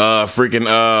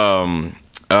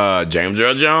James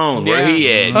Earl Jones, where he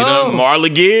at? You know,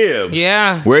 Marla Gibbs.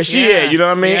 Yeah. Where she at? You know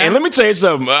what I mean? Yeah. And let me tell you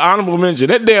something, honorable mention,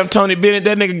 that damn Tony Bennett,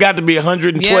 that nigga got to be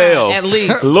 112. Yeah, at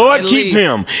least. Lord, keep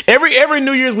him. Every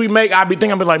New Year's we make, I be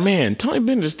like, man, Tony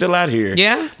Bennett is still out here.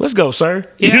 Yeah. Let's go, sir.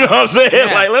 Yeah. You know what I'm saying?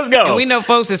 Yeah. Like, let's go. And we know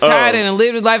folks is tired and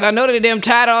lived his life. I know they're damn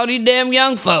tired of all these damn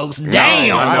young folks.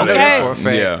 Damn. I know that for a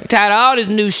fact. Yeah. Tired of all this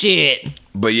new shit.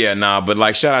 But yeah, but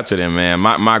like, shout out to them, man.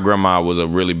 My grandma was a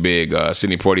really big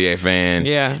Sidney Poitier fan.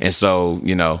 Yeah. And so,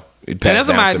 you know, it passed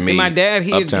down to me. My dad,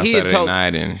 he had told,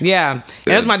 Night and and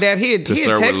that's my dad. He had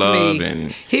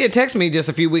texted me just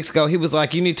a few weeks ago. He was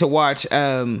like, you need to watch. He's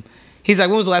like,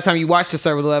 when was the last time you watched To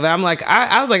Serve With Love? And I'm like,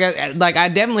 I was like, I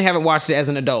definitely haven't watched it as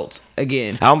an adult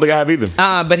again. I don't think I have either.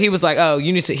 But he was like, oh,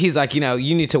 you need to. He's like, you know,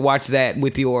 you need to watch that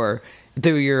with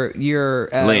through your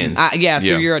lens,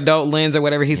 through your adult lens or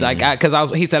whatever. He's like,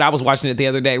 because he said I was watching it the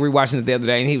other day, rewatching it the other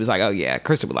day, and he was like, oh yeah,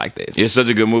 Krista would like this. It's such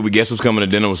a good movie. Guess Who's Coming to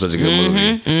Dinner was such a good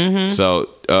movie. Mm-hmm. So,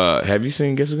 have you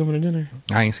seen Guess Who's Coming to Dinner?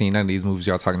 I ain't seen none of these movies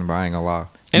y'all talking about. I ain't gonna lie.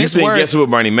 And you seen Guess Who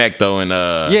with Bernie Mac though, and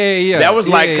yeah. That was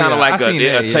like kind of like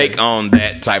a take on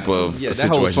that type of situation.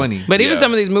 That was funny. But even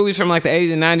some of these movies from like the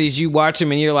 80s and 90s, you watch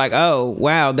them and you're like, oh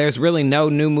wow, there's really no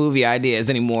new movie ideas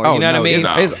anymore. You know what I mean?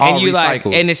 It's all and you recycled. Like,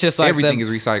 and it's just like everything is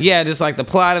recycled. Yeah, just like the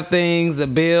plot of things, the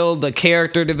build, the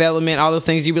character development, all those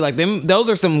things. You'd be like, those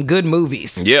are some good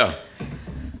movies. Yeah.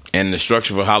 And the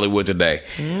structure for Hollywood today.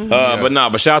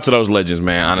 But shout out to those legends,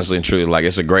 man. Honestly and truly, like,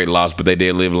 it's a great loss, but they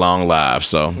did live long lives,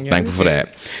 so thankful for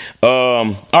that.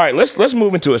 All right, let's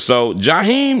move into it. So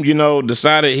Jaheim, you know,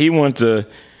 decided he wanted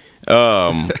to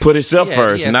put himself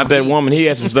first, not that woman. He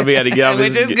had some stuff he had to get off.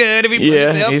 Which is good if he put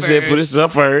himself he first. said put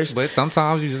himself first. But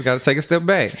sometimes you just got to take a step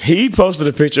back. He posted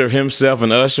a picture of himself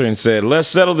and Usher and said, "Let's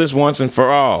settle this once and for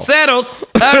all." Settled.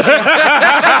 All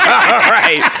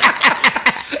right.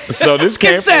 So this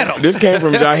came from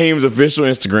Jaheim's official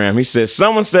Instagram. He said,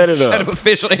 "Someone set it up."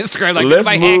 Official Instagram. Like,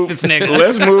 let's move this nigga.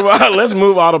 Let's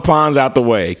move all the pawns out the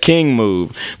way. King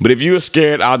move. But if you are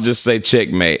scared, I'll just say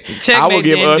checkmate. I will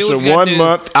give Usher 1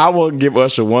 month. I will give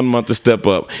Usher 1 month to step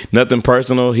up. Nothing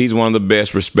personal. He's one of the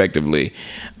best, respectively.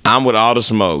 I'm with all the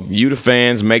smoke. You, the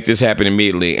fans, make this happen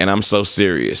immediately, and I'm so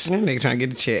serious. That nigga trying to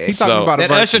get a check. He's talking about that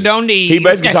Usher don't need. He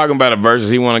basically talking about a versus.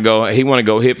 He want to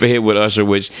go hit for hit with Usher.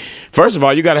 Which, first of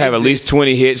all, you got to have at least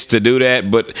 20 hits to do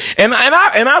that. But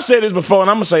I've said this before,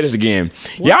 and I'm gonna say this again.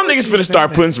 Y'all niggas finna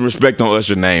start putting some respect on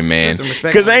Usher's name, man.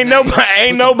 Because ain't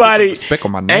nobody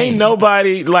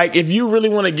like, if you really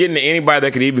want to get into anybody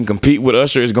that could even compete with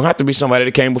Usher, it's gonna have to be somebody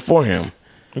that came before him.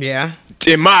 Yeah.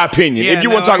 In my opinion, if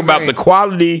you want to talk about the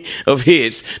quality of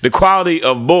hits, the quality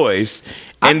of voice,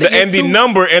 and the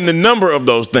number of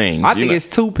those things, I think it's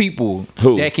two people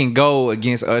that can go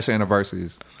against Usher in the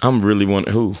verses. I'm really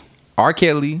wondering who. R.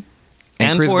 Kelly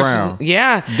and Chris Brown.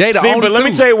 Yeah, they the only two. But let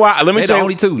me tell you why. Let me tell you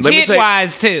only two.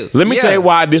 Hit-wise too. Let me tell you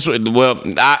why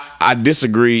I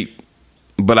disagree.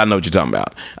 But I know what you're talking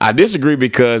about. I disagree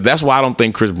because that's why I don't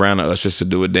think Chris Brown and Usher should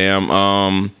do a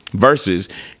damn verses.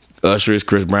 Usher is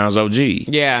Chris Brown's OG.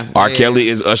 Yeah. R. Kelly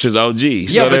is Usher's OG. Yeah,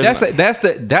 so but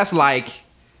that's like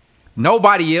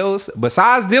nobody else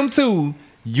besides them two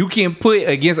you can put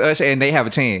against Usher and they have a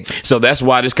chance. So that's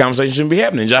why this conversation shouldn't be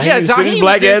happening. Jaheim sit his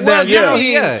black ass down.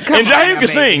 Yeah. And Jaheim can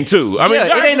sing too. I mean,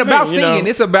 it ain't about singing.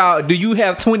 It's about, do you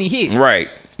have 20 hits? Right.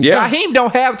 Yeah. Jaheim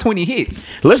don't have 20 hits.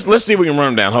 Let's see if we can run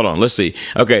them down. Hold on. Let's see.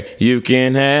 Okay. You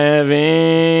can have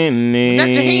anything.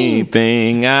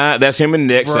 That's him and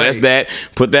Nick. Right. So that's that.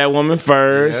 Put that woman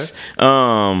first.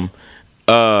 Yeah.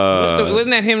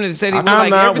 Wasn't that him that said he was I'm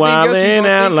not wilding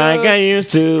out like I used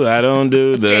to. I don't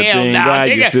do the things I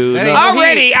used to.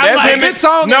 Already, I'm like, good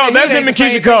song. No, that's him and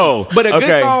Keisha Cole. But a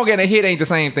good song and a hit ain't the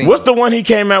same thing. What's the one he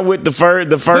came out with? The first.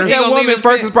 That woman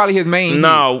first is probably his main.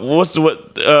 No, what's the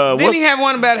what? Didn't he have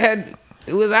one about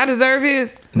was I Deserve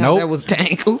His? No, that was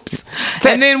Tank. Oops.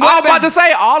 And then I was about to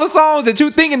say all the songs that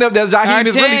you thinking of that Jaheim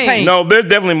is really Tank. No, there's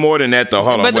definitely more than that though.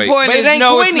 Hold on, wait. But the point is,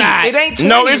 no, it's not. It ain't 20.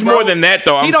 No, it's more than that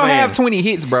though. He don't have 20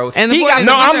 hits, bro. And he got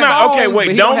I'm not. Okay,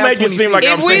 wait. Don't make it seem like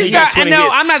I'm saying he got 20 hits. No,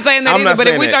 I'm not saying that either. But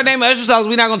if we start naming Usher songs,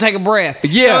 we're not gonna take a breath.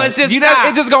 Yeah, it's just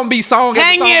it's just gonna be song.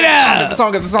 Hang it up.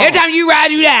 Song after song. Every time you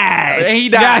ride, you die. And he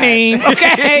died. Jaheim.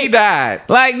 Okay, he died.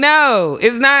 Like no,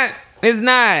 it's not. It's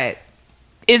not.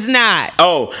 It's not.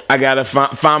 Oh, I gotta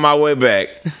find my way back.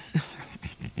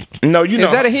 No, you know.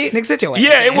 Is that a hit? Nick, sit your ass.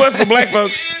 Yeah, it was for black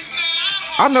folks.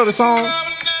 I know the song.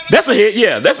 That's a hit.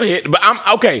 Yeah, that's a hit. But I'm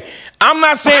okay. I'm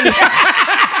not saying this. It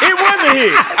was a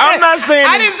hit. I'm not saying.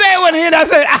 I didn't say it was a hit. I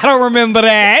said I don't remember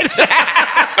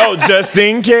that. Oh, just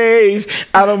in case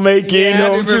I don't make it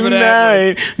home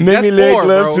tonight. Make me make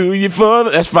love to you for.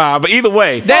 That's 5. But either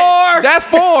way, that's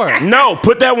 4. No,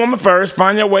 put that woman first.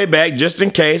 Find your way back, just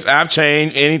in case I've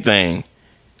changed anything.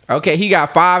 Okay, he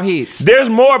got 5 hits. There's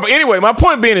more, but anyway, my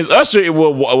point being is Usher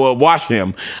will watch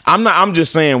him. I'm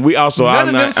just saying we also. None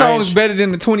of them songs better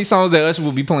than the 20 songs that Usher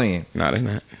will be playing. No, they're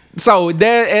not. So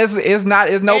there's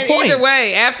no point. Either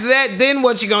way, after that, then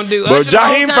what you gonna do? But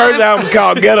Jaheim's first album was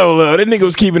called Ghetto Love. That nigga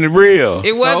was keeping it real.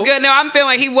 It was good. No, I'm feeling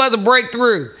like he was a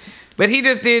breakthrough, but he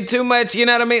just did too much. You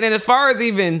know what I mean? And as far as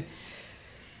even,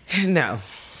 no,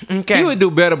 okay, he would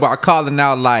do better by calling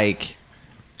out like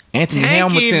Anthony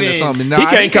Hamilton or something. Nah, he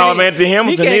can't call him Anthony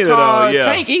Hamilton either, though. Yeah,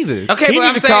 Tank either. Okay, but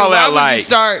I'm saying, why would you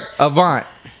start Avant?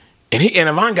 And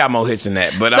Avant got more hits than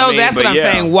that. But so that's what I'm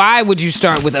saying. Why would you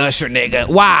start with Usher, nigga?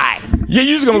 Why? Yeah,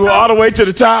 you just gonna go all the way to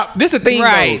the top. This a thing,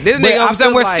 right? Though. This nigga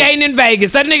somewhere skating in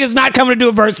Vegas. That nigga's not coming to do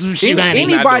a versus with you.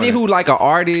 Anybody who like an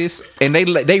artist and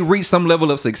they reach some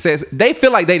level of success, they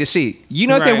feel like they the shit. You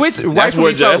know what I'm saying?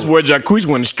 That's where Jacquees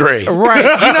went astray. Right? You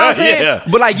know what I'm saying? Yeah.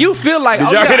 But like you feel like,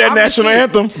 did y'all hear that national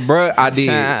anthem, bro? I did.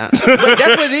 But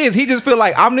that's what it is. He just feel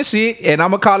like I'm the shit, and I'm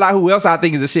gonna call out who else I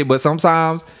think is the shit. But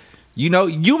sometimes, you know,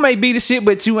 you may be the shit,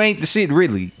 but you ain't the shit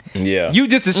really. Yeah, you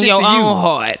just the shit your to own you.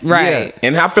 heart, right? Yeah.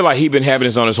 And I feel like he been having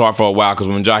this on his heart for a while because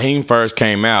when Jaheim first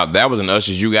came out, that was an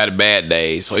Usher's "You Got a Bad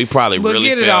Day," so he probably really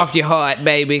get it off your heart,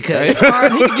 baby. Cause it's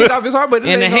fine. He can get it off his heart, but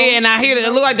in the head, and I hear that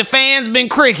it look like the fans been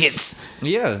crickets.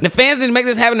 Yeah, the fans didn't make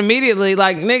this happen immediately.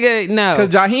 Like nigga, no, because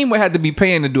Jaheim would have to be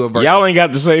paying to do a verse. Y'all ain't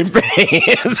got the same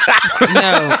fans.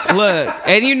 No, look,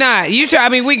 and you not. You try. I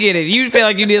mean, we get it. You feel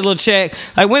like you did a little check.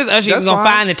 Like when is Usher even gonna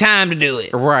find the time to do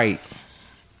it? Right.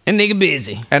 And nigga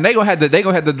busy. And they gonna have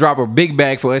to drop a big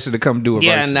bag for Usher to come do it.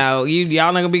 Yeah, no,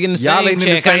 y'all not gonna be getting the y'all same ain't check.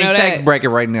 in the same I know tax that. bracket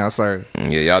right now, sir. Yeah,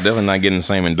 y'all definitely not getting the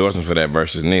same endorsement for that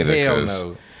versus neither.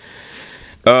 Hell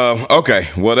no. Okay,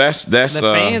 well that's The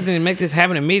fans didn't make this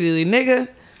happen immediately, nigga.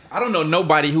 I don't know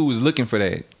nobody who was looking for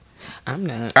that. I'm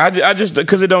not. I just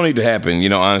because it don't need to happen,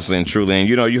 honestly and truly, and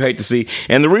you hate to see.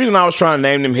 And the reason I was trying to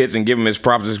name them hits and give him his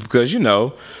props is because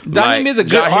Jaheim is a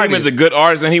good artist. is a good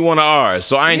artist, and he one of ours.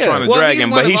 So I ain't trying to drag him,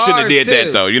 but he shouldn't have did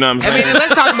that though. You know what I'm saying? I mean,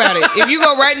 let's talk about it. If you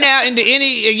go right now into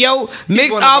any of your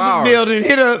mixed one of office ours. building,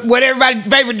 hit up what everybody's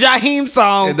favorite Jaheim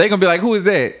song. They gonna be like, who is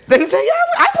that? They gonna tell you,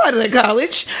 I played at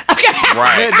college. Okay,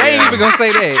 Right. They ain't even gonna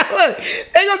say that. Look,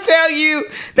 they gonna tell you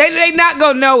they not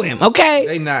gonna know him. Okay,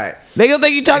 They not. they gonna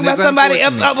think you talking And about it's somebody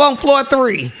up unfortunate. on floor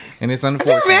 3. And it's Never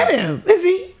unfortunate. met him. Is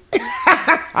he?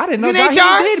 I didn't know Is it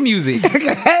Jaheim HR? did music.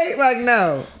 Okay, like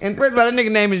no. And first of all, that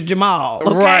nigga name is Jamal.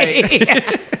 Okay?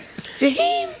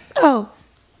 Jaheim. Oh.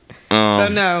 So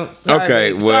no. Sorry,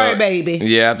 Okay, baby. well, Sorry, baby.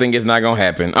 Yeah, I think it's not gonna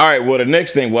happen. All right, well, the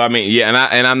next thing, and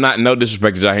I'm not no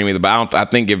disrespect to Jaheim either, but I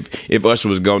think if Usher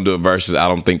was gonna do a versus, I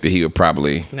don't think that he would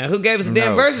probably. Now, who gave us the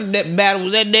damn No. versus that battle?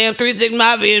 Was that damn 3 6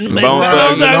 Mafia and Bone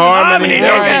Thugs and Harmony,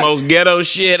 that was nigga. the most ghetto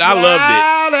shit. I loved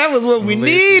Wow, that was what we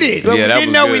needed. What we that didn't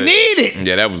was know good. we needed.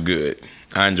 Yeah, that was good.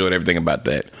 I enjoyed everything about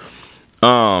that.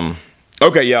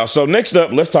 Okay, y'all. So next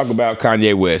up, let's talk about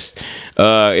Kanye West.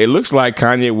 It looks like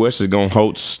Kanye West is gonna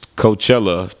host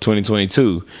Coachella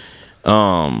 2022.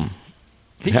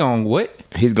 He going what?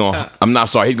 He's going. I'm not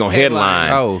sorry. He's going to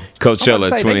headline Oh. Coachella I'm about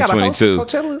to say, they got a host 2022. for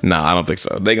Coachella? No, I don't think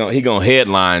so. He going to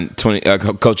headline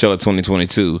Coachella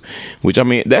 2022, which I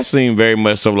mean that seemed very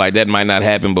much so like that might not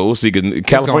happen, but we'll see. Because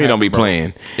California don't be happen, bro.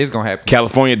 playing. It's gonna happen.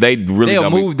 California, they really They'll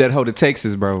don't move that hoe to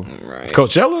Texas, bro.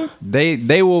 Coachella.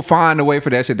 They will find a way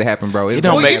for that shit to happen, bro. It's It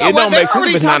don't gonna make you know it what? don't They make sense if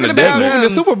already it's not in the talking about, desert. moving the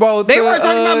Super Bowl. They to, were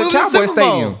talking about moving the Cowboy Super Bowl.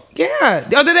 Stadium. Yeah.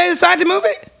 Oh, did they decide to move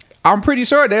it? I'm pretty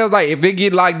sure they was like, if it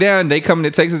get locked down, they coming to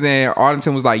Texas, and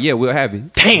Arlington was like, yeah, we'll have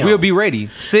it. Damn. We'll be ready.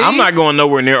 See? I'm not going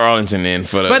nowhere near Arlington then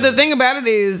for the. But the thing about it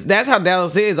is, that's how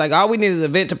Dallas is. Like, all we need is an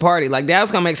event to party. Like,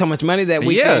 Dallas gonna make so much money that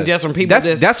weekend Yeah. just from people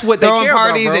That's what they throwing care about,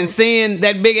 parties bro. and seeing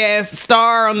that big ass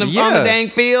star on the Yeah. dang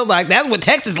field. Like, that's what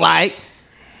Texas like.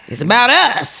 It's about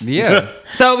us. Yeah.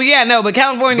 So yeah, no, but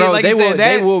California, Bro, like they you said,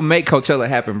 they will make Coachella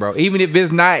happen, bro. Even if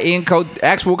it's not in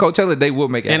actual Coachella, they will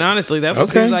make it And happen. honestly, that's what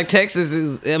Okay. seems like Texas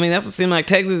is. I mean, that's what seems like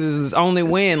Texas is his only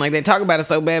win. Like, they talk about it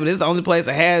so bad, but it's the only place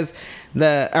that has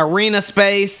the arena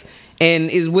space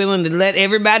and is willing to let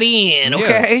everybody in.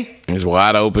 Okay, it's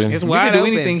wide open. it's We wide can do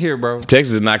open. anything here, bro.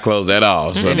 Texas is not closed at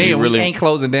all. So And if you we really ain't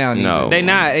closing down. No. either. They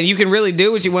not, and you can really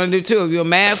do what you want to do too. If you're a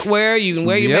mask wearer, you can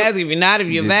wear your Yep. mask. If you're not, if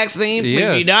you're vaccinated,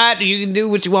 Yeah. if you're not, you can do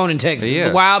what you want in Texas. It's Yeah.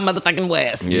 a wild motherfucking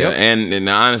West. Yeah, Yep. and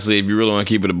honestly, if you really want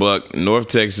to keep it a buck, North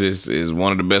Texas is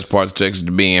one of the best parts of Texas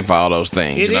to be in for all those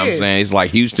things. It you know what I'm is. saying? It's like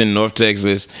Houston, North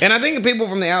Texas. And I think people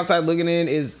from the outside looking in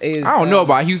is I don't know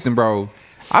about Houston, bro.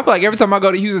 I feel like every time I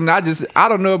go to Houston, I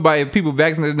don't know about if people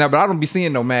vaccinated or not, but I don't be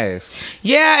seeing no masks.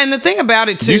 Yeah, and the thing about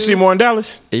it too, Do you see more in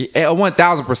Dallas?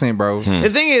 1,000%, bro. The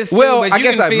thing is, too, Well, but I you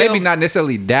guess can feel, maybe not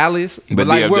necessarily Dallas, but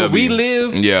like where DFW. we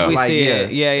live, Yeah. We like, see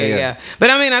it. Yeah. But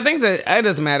I mean, I think that it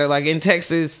doesn't matter. Like in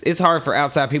Texas, it's hard for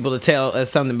outside people to tell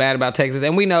us something bad about Texas,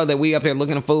 and we know that we up here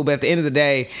looking a fool. But at the end of the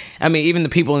day, I mean, even the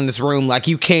people in this room, like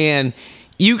you can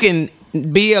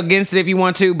be against it if you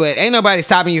want to, but ain't nobody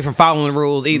stopping you from following the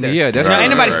rules either. Yeah, that's You know, right,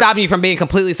 ain't nobody right. stopping you from being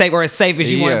completely safe or as safe as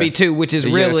you want to Yeah. be too, which is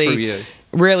Yeah, that's really, true, yeah.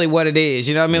 really what it is.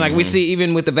 You know what I mean? Like we see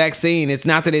even with the vaccine, it's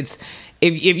not that it's.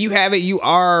 If you have it, you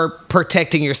are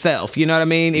protecting yourself. You know what I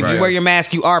mean? If Right. you wear your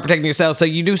mask, you are protecting yourself. So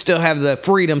you do still have the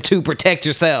freedom to protect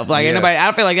yourself. Like Yeah. anybody, I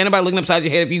don't feel like anybody looking upside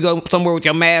your head if you go somewhere with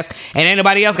your mask and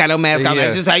anybody else got no mask on. Yeah.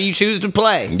 That's just how you choose to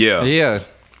play. Yeah. Yeah.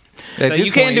 So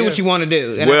you can do what you want to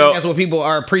do, and I Well, think that's what people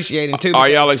are appreciating too. Are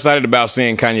y'all excited about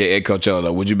seeing Kanye at Coachella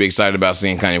though? Would you be excited about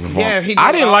seeing Kanye perform? Yeah, if he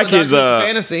I did didn't all like the his Dark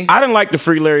Fantasy. I didn't like the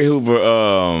Free Larry Hoover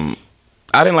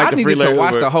I didn't like I the Free needed Larry to watch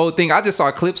Hoover. the whole thing. I just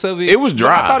saw clips of it. It was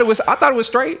dry. I thought it was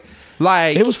straight.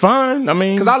 Like It was fine. I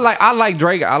mean, because I like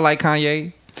Drake. I like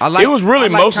Kanye. it was really I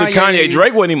like mostly Kanye.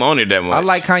 Drake wasn't even on it that much. I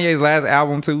like Kanye's last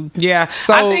album too. Yeah,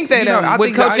 So, I think that you know, I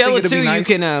with think Coachella it'll be too, nice.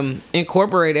 you can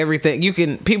incorporate everything. You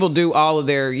can people do all of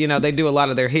their, they do a lot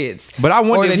of their hits. But I Or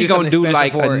wonder they if he do gonna something do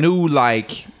special like for a it. new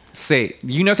like set.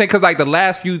 You know what I'm saying? Because like the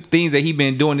last few things that he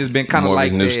been doing has been kind of More of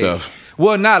like his new that. stuff.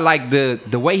 Well, not like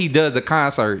the way he does the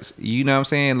concerts. You know what I'm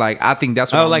saying? Like, I think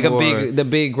that's what the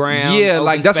big ground. Yeah,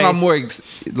 like that's space. what I'm more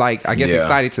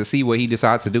excited to see what he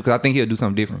decides to do, because I think he'll do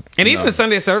something different. And even the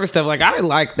Sunday service stuff, like I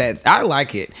like that. I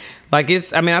like it. Like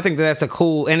it's, I mean, I think that's a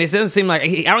cool, and it doesn't seem like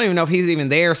I don't even know if he's even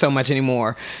there so much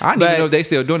anymore. I don't even know if they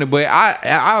still doing it, but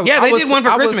they did one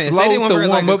for Christmas. Slow they did one to for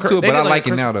warm up to it, but I like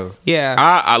it now though. Yeah,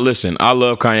 I listen. I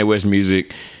love Kanye West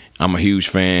music. I'm a huge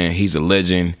fan. He's a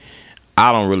legend.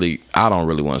 I don't really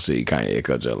want to see Kanye at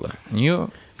Coachella. Yeah,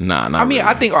 nah. I mean, really.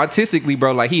 I think artistically,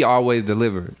 bro, like he always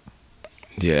delivered.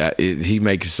 Yeah, he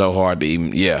makes it so hard to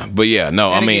even. Yeah, but yeah,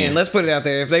 no. And I mean, again, let's put it out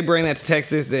there. If they bring that to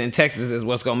Texas, then Texas is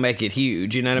what's going to make it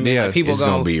huge. You know what I mean? Yeah, like people it's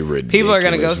gonna be ridiculous. People are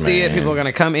going to go see it. Man. People are going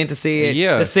to come in to see it.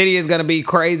 Yeah, the city is going to be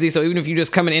crazy. So even if you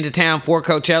just coming into town for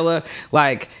Coachella,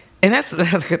 like. And that's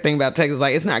the good thing about Texas.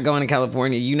 Like, it's not going to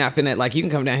California. You're not finna, like, you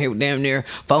can come down here with damn near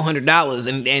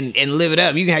 $400 and live it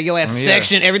up. You can have your ass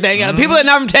section, everything else. People that are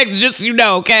not from Texas, just so you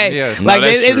know, okay? Yeah. Like,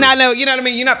 it's not no, you know what I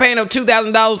mean? You're not paying no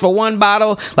 $2,000 for one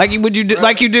bottle like you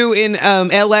do in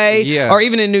LA or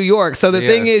even in New York. So the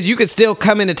thing is, you could still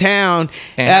come into town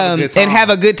and have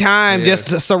a good time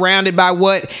just surrounded by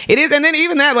what it is. And then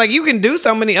even that, like, you can do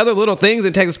so many other little things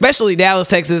in Texas, especially Dallas,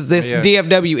 Texas, this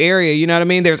DFW area. You know what I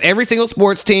mean? There's every single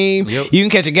sports team. Yep. You can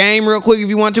catch a game real quick if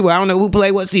you want to. I don't know who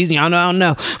play what season. I don't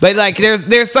know. But like,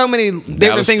 there's so many different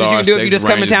Dallas things that you can do if you just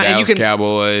come to town. Dallas and you can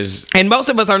Cowboys. And most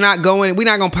of us are not going. We're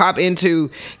not going to pop into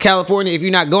California if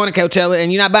you're not going to Coachella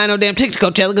and you're not buying no damn ticket to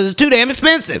Coachella because it's too damn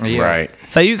expensive. Yeah. Right.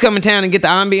 So you come in town and get the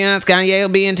ambiance. Kanye will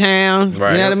be in town.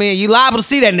 Right. You know what I mean? You liable to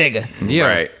see that nigga. Yeah.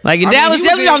 Right. Like in Dallas, you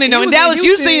don't even know. In Dallas,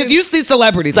 you see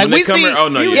celebrities. Like we see. He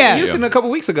was in Houston a couple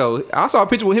weeks ago. I saw a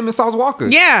picture with him and Sauce Walker.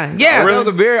 Yeah. It was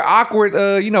a very awkward,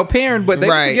 pairing, but they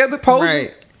were together posing.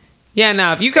 Right. Yeah,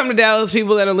 now if you come to Dallas,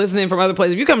 people that are listening from other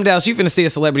places, if you come to Dallas, you finna see a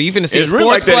celebrity. You finna see a sports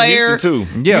really like that player. in Houston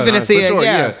too. Yeah, you finna see it. Sure,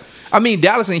 yeah. I mean,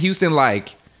 Dallas and Houston,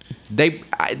 like they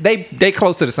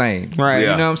close to the same, right? You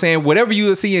know what I'm saying? Whatever you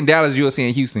will see in Dallas, you'll see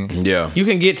in Houston. Yeah, you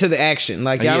can get to the action.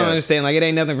 Like y'all don't understand. Like it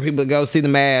ain't nothing for people to go see the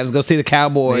Mavs, go see the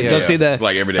Cowboys, go see the. It's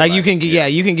like everyday. Like you can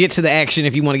get, you can get to the action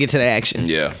if you want to get to the action.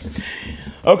 Yeah.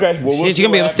 Okay. Well, shit, you're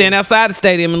gonna be able to stand outside the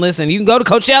stadium and listen. You can go to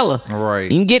Coachella. Right.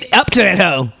 You can get up to that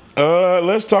hoe.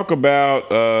 Let's talk about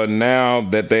now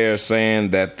that they are saying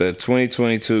that the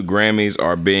 2022 Grammys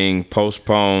are being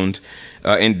postponed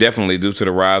indefinitely due to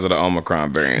the rise of the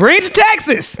Omicron variant. Bring it to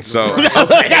Texas. So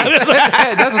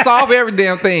that's to solve every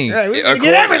damn thing.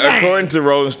 According to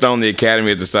Rolling Stone, the Academy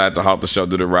has decided to halt the show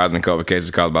due to the rise in COVID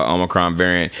cases caused by the Omicron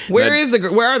variant. Where are the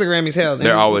Grammys held?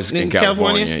 They're always in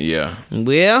California. Yeah.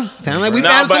 Well, sounds like we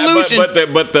found a solution.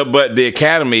 But the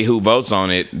Academy who votes on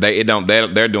it,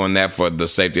 they're doing that for the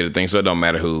safety of the thing, so it don't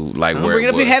matter who where bring it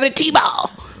up here having a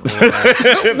T-ball.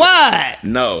 What?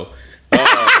 No.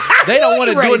 They don't want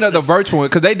to do another virtual one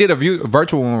because they did a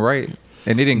virtual one, right?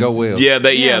 And it didn't go well. Yeah,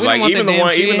 like even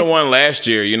the one last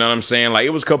year, you know what I'm saying? Like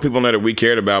it was a couple people there that we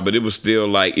cared about, but it was still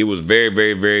like it was very,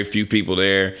 very, very few people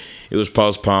there. It was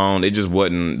postponed. It just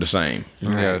wasn't the same.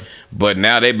 Yeah. But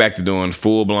now they back to doing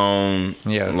full blown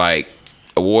like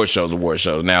award shows.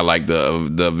 Now like the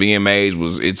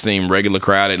VMAs it seemed regular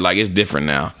crowded. Like it's different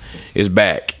now. It's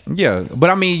back. Yeah.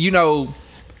 But I mean,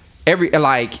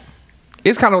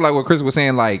 it's kind of like what Chris was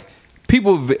saying, like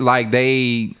people like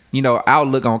they,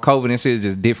 outlook on COVID and shit is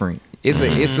just different. It's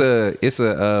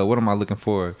a what am I looking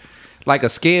for? Like a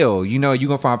scale, you're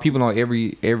gonna find people on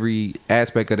every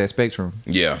aspect of that spectrum.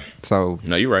 Yeah. So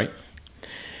no, you're right.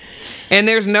 And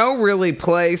there's no really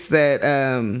place that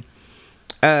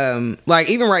like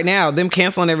even right now, them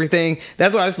canceling everything.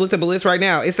 That's why I just looked up a list right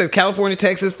now. It says California,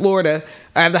 Texas, Florida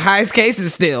have the highest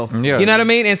cases still. Yeah. You know what I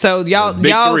mean? And so y'all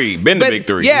big three. Been the big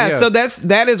three. Yeah, so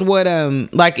that is what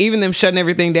like even them shutting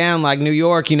everything down, like New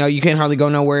York, you can't hardly go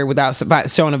nowhere without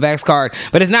showing a Vax card.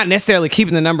 But it's not necessarily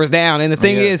keeping the numbers down. And the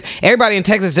thing is, everybody in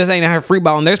Texas just ain't out here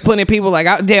freeballing. There's plenty of people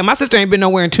like, damn, my sister ain't been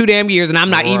nowhere in 2 damn years, and I'm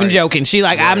not even joking. She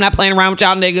like, I'm not playing around with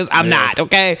y'all niggas. I'm not,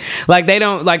 okay? Like they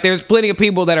don't like there's plenty of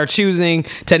people that are choosing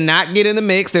to not get in the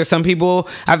mix. There's some people,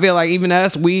 I feel like even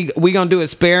us, we gonna do it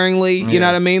sparingly, you know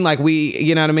what I mean? Like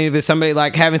you know what I mean? If it's somebody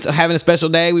like having a special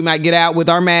day, we might get out with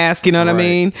our mask, you know what I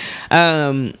mean?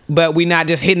 But we not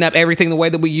just hitting up everything the way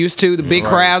that we used to. The big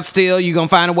crowd still, you gonna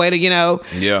find a way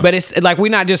to, but it's like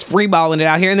we're not just free balling it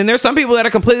out here. And then there's some people that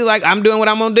are completely like, I'm doing what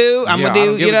I'm gonna do. I'm gonna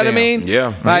do, you know what I mean?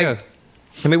 Yeah. Like,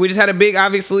 I mean, we just had a big,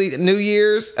 obviously, New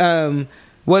Year's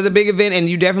was a big event, and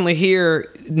you definitely hear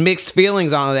mixed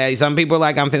feelings on that. Some people are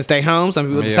like, I'm finna stay home. Some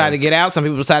people decide to get out. Some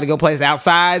people decide to go places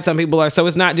outside. Some people are, so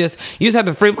it's not just, you just have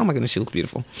to free. Oh my goodness, she looks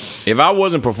beautiful. If I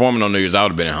wasn't performing on New Year's, I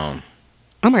would have been at home.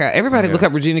 Oh my God! Everybody look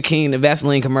up Regina King, the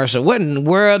Vaseline commercial. What in the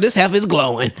world? This heifer is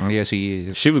glowing. Yeah, she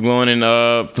is. She was glowing in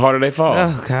Harder They Fall.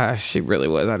 Oh gosh, she really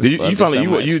was. I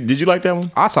just Did you like that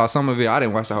one? I saw some of it. I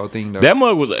didn't watch the whole thing though. That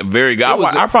mug was very good.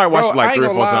 I probably watched it like 3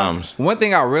 or 4 times. One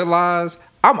thing I realized,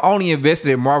 I'm only invested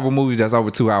in Marvel movies that's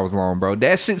over 2 hours long, bro.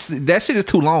 That shit is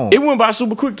too long. It went by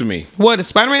super quick to me. What, the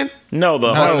Spider-Man? No,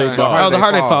 the Harder They Fall. Oh, the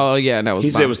Harder They Fall. Yeah, that was. He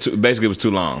said it was basically it was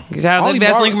too long. Child, the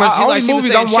Vaseline commercial. She was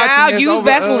saying, "Child, use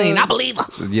Vaseline." I believe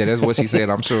her. Yeah, that's what she said.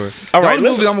 I'm sure. All right, the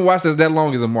only movie I'm gonna watch that's that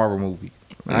long is a Marvel movie.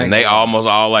 And they almost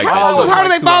all like. How long was Harder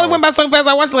They Fall? It went by so fast.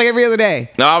 I watched it like every other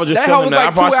day. No, I was just telling you that.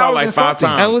 I probably saw it like 5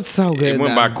 times. That was so good. It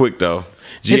went by quick though.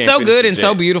 It's so good and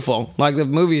so beautiful. Like the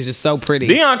movie is just so pretty.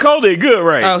 Deion Cole did good,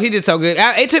 right? Oh, he did so good.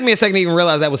 It took me a second to even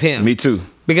realize that was him. Me too.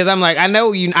 Because I'm like, I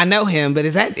know him, but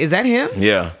is that him?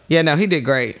 Yeah. Yeah, no, he did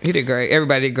great.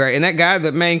 Everybody did great. And that guy,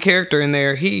 the main character in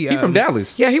there, he from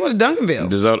Dallas. Yeah, he was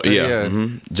Duncanville. Yeah.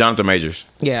 Mm-hmm. Jonathan Majors.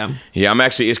 Yeah. Yeah,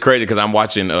 it's crazy because I'm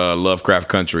watching Lovecraft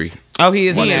Country. Oh, he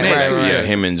is. Right. Yeah,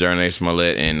 him and Jernee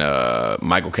Smollett and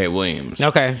Michael K. Williams.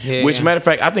 Okay. Yeah, Which, matter of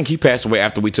fact, I think he passed away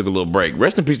after we took a little break.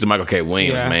 Rest in peace to Michael K.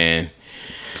 Williams, man.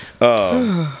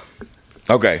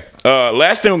 Okay.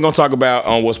 Last thing we're gonna talk about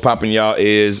on what's popping, y'all,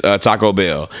 is Taco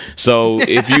Bell. So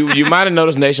if you might have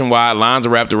noticed nationwide, lines are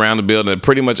wrapped around the building at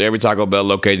pretty much every Taco Bell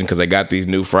location because they got these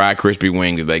new fried crispy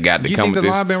wings that they got. You think the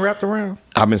line been wrapped around?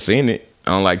 I've been seeing it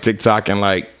on like TikTok and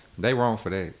like. They wrong for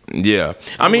that. Yeah.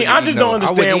 I mean, I just don't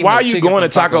understand why are you going to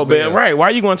Taco Bell? Right. Why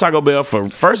are you going to Taco Bell for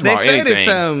first of all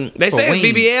anything? They said it's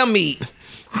BBL meat.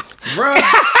 Bro.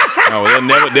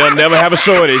 No, they'll never have a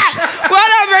shortage.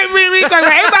 We talking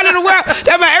about everybody in the world.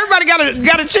 Everybody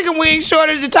got a chicken wing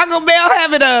shortage. And Taco Bell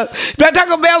having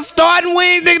Taco Bell starting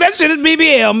wings. Nigga, that shit is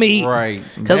BBL meat. Right.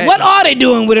 Because what are they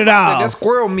doing with it all? That's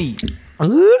squirrel meat.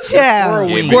 Ooh,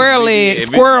 child. Squirrel legs,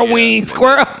 squirrel wings,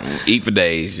 squirrel. Eat for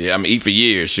days. Yeah, I mean, eat for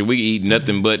years. Should we eat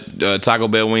nothing but Taco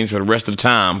Bell wings for the rest of the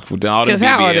time? Because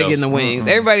how are they getting the wings?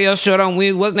 Everybody else short on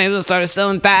wings. Wasn't able to start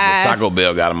selling thighs. Taco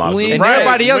Bell got them all. And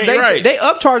everybody else, they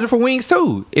upcharging for wings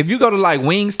too. If you go to like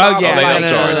Wingstop, they upcharge.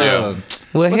 Yeah.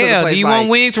 Well, hell, do you want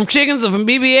wings from chickens or from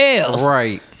BBLs?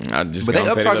 Right. But they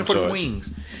upcharging for the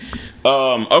wings.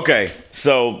 Okay,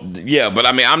 so yeah, but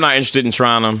I mean, I'm not interested in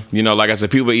trying them. You know, like I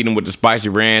said, people eat them with the spicy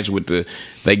ranch,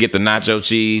 they get the nacho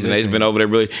cheese, and they've been over there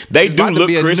really. They do look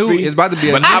crispy. It's about to be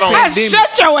a but new pandemic.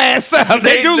 Shut your ass up.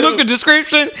 They do look the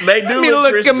description. They do. Let me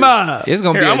look them up. It's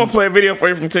gonna be. I'm gonna play a video for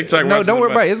you from TikTok. No, don't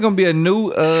worry about it. It's gonna be a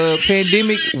new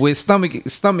pandemic with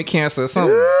stomach cancer or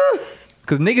something.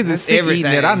 Because niggas is sick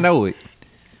eating it. I know it.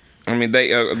 I mean, they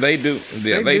do.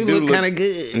 Yeah, they do look kind of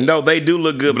good. No, they do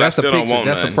look good, but that's I still don't want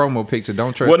That's none. the promo picture.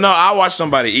 Don't trust. Well, no, I watched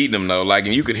somebody eating them though, like,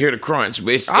 and you could hear the crunch.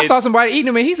 But I saw somebody eating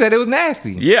them, and he said it was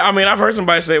nasty. Yeah, I mean, I've heard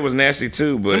somebody say it was nasty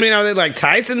too, but I mean, are they like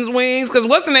Tyson's wings? Because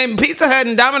what's the name? Pizza Hut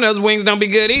and Domino's wings don't be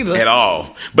good either at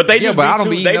all. But they just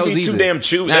be too damn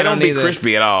chewy. They don't be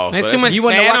crispy at all. There's too much you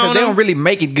want to know why? They don't really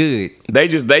make it good. They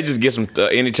just get some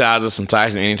Anytizers, some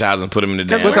Tyson Anytizers, and put them in the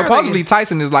damn. But supposedly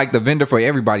Tyson is like the vendor for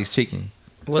everybody's chicken.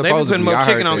 Well, they be putting more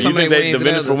chicken on some of their wings. The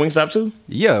vendor for Wingstop too?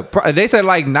 Yeah, they said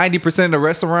like 90% of the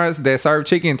restaurants that serve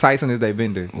chicken, Tyson is their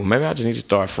vendor. Well, maybe I just need to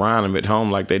start frying them at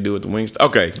home like they do at the Wingstop.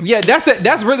 Okay. Yeah,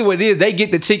 that's really what it is. They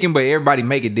get the chicken, but everybody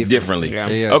make it differently.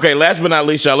 Yeah. Okay, last but not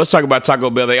least, y'all, let's talk about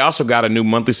Taco Bell. They also got a new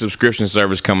monthly subscription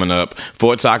service coming up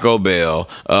for Taco Bell.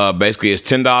 Basically, it's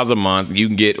 $10 a month. You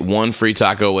can get one free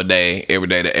taco a day, every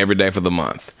day for the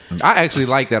month. I actually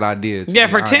like that idea. Yeah,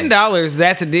 for $10,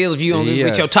 that's a deal if you don't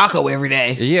get your taco every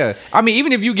day. Yeah. I mean,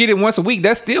 even if you get it once a week,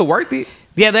 that's still worth it.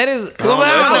 Yeah, that is. Once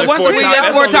a week,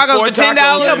 that's 4 tacos for $10.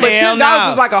 Yeah, but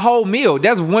 $10 is like a whole meal.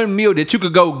 That's one meal that you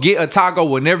could go get a taco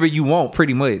whenever you want,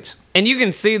 pretty much. And you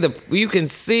can see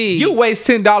you waste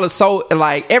 $10, so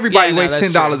like everybody wastes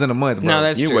 $10 in a month, bro. No,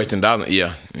 that's true. You waste $10,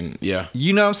 yeah.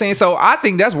 You know what I'm saying? So I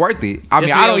think that's worth it. I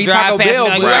mean, I don't eat Taco Bell,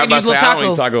 but I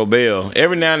don't eat Taco Bell.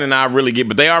 Every now and then I really get,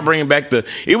 but they are bringing back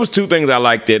it was 2 things I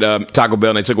liked at Taco Bell,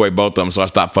 and they took away both of them, so I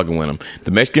stopped fucking with them.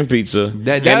 The Mexican pizza,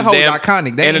 that whole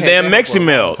iconic, and the damn Mexi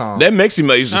Melt. That Mexi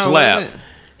Melt used to slap.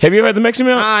 Have you ever had the Mexi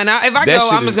Melt? Now if I go,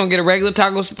 I'm just gonna get a regular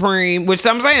Taco Supreme, which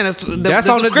I'm saying the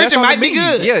subscription might be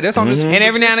good. Yeah, that's on the And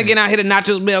every now and again I hit a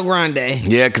Nachos Bel Grande.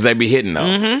 Yeah, because they be hitting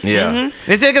though. Yeah,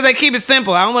 It's because they keep it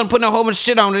simple. I don't want to put no whole bunch of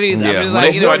shit on it either. Yeah, I'm just when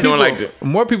like, they start doing like that.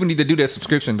 More people need to do that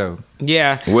subscription though.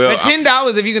 Yeah, well, but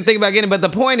 $10 if you can think about getting it. But the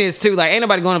point is too, like, ain't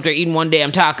nobody going up there eating one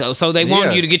damn taco, so they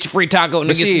want you to get your free taco and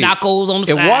they get nachos on the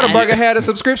side. If Whataburger had a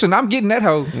subscription, I'm getting that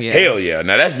hoe. Yeah. Hell yeah,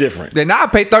 now that's different. Then I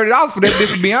pay $30 for that.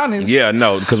 To be honest. Yeah,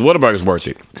 no, Because Whataburger's worth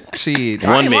it. Shit,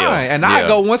 One meal. And I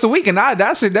go once a week, and that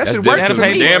shit works for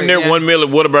me. Damn near 1 meal at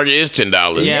Whataburger is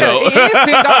 $10. Yeah, So. it is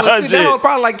 $10. Shit, that was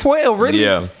probably like 12, really.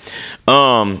 Yeah.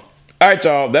 All right,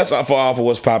 y'all. That's all for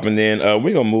what's popping in.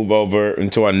 We're going to move over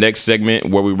into our next segment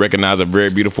where we recognize a very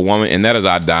beautiful woman, and that is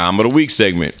our Dime of the Week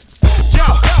segment.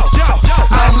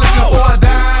 I'm looking for a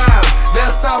dime.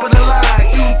 That's top of the line.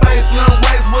 Cute face, slim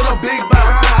waist with a big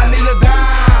behind. I need a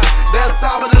dime. That's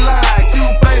top of the line.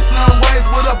 Cute face, slim waist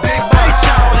with a big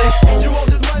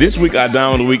behind. This week, our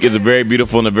Dime of the Week is a very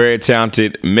beautiful and a very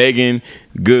talented Meagan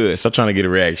Good. Stop trying to get a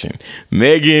reaction.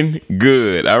 Meagan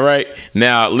Good. All right.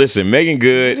 Now, listen, Meagan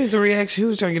Good. What is a reaction?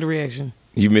 Who's trying to get a reaction?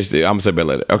 You missed it. I'm gonna say that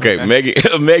later. Okay.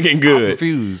 Meagan Good. I'm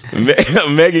confused.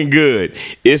 Meagan Good.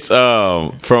 It's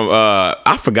from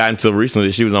I forgot until recently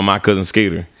that she was on My Cousin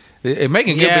Skeeter.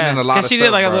 Meagan Good been in a lot of because she stuff,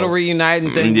 did like bro. a little reuniting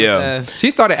thing. Yeah. With,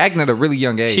 She started acting at a really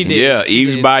young age. She did. Yeah, She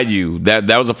Eve's did. Bayou.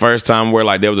 That was the first time where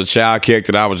like there was a child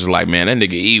character that I was just like, man, that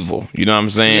nigga evil. You know what I'm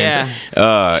saying?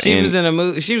 Yeah. She was in a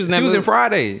movie. She was in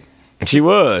Friday. She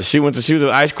was an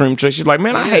ice cream truck. She's like,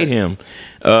 man, I hate him.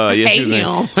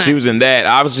 She was in that.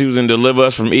 Obviously, she was in Deliver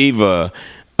Us from Eva.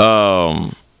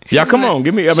 Y'all, come on,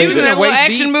 give me. She was in that little Waist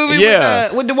action Deep? movie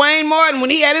with Dwayne Martin when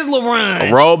he had his little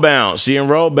run. Roll Bounce. She in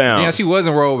Roll Bounce. Yeah, she was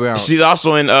in Roll Bounce. She's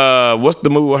also in what's the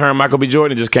movie with her and Michael B.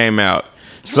 Jordan just came out?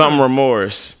 Something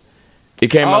Remorse. It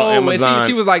came out on Amazon.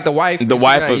 She was like the wife. The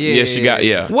wife of she got.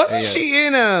 Wasn't she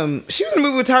in she was in a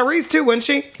movie with Tyrese too, wasn't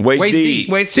she? Waist Deep.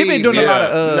 Waist She been Deep, doing a yeah. lot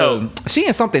of No. She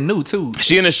in something new too.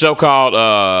 She in a show called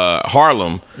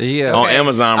Harlem Yeah. on Okay.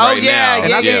 Amazon Oh, right yeah, now.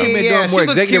 And I think yeah, she been yeah. doing She more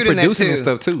looks executive cute in that, producing and too.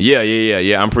 stuff too.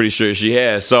 Yeah. I'm pretty sure she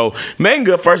has. So Meagan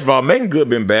Good, first of all, Meagan Good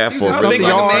been bad for a Stomp really Think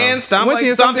Like long a time. Man, Stomp Was she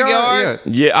in Stomp the Stomp the Yard.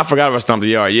 Yard? Yeah, I forgot about Stomp the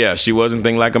Yard. Yeah, she wasn't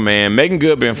Think Like a Man. Meagan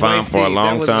Good been fine Waist for a Deep,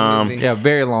 long that was the time. movie. Yeah,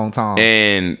 very long time.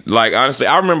 And like honestly,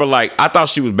 I remember like I thought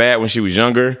she was bad when she was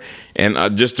younger.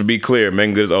 And just to be clear,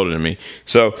 Meagan Good is older than me.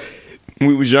 So when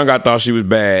we was younger, I thought she was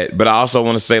bad. But I also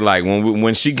want to say like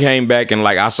when she came back and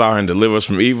like I saw her in Deliver Us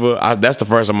from Eva, that's the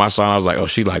first time I saw her. I was like, oh,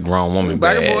 she like grown woman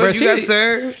Black bad. Boys, Bro, you got she-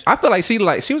 served. I feel like she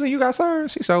was in You Got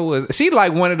Served. She so was. She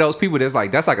like one of those people that's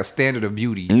like a standard of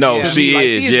beauty. No, To she me, like,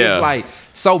 is, She yeah. just like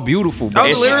so beautiful. Bro. Oh,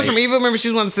 And Deliverance she- from Evil. Remember, she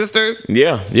was one of the sisters.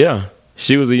 Yeah.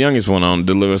 She was the youngest one on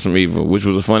Deliver Us from Evil, which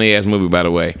was a funny ass movie, by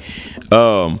the way.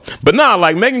 But nah,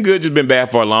 like Meagan Good just been bad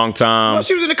for a long time. Oh,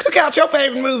 she was in the Cookout, your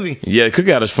favorite movie. Yeah, the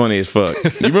Cookout is funny as fuck.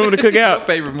 You remember the Your Cookout?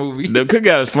 favorite movie. The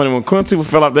Cookout is funny when Quincy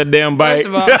fell off that damn bike. First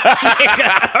of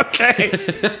all, okay.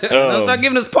 Let's not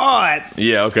giving us parts.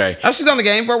 Yeah, okay. Oh, she's on the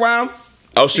game for a while.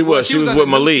 Oh, she was. She was on with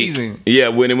the new Malik. season. Yeah,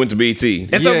 when it went to BT.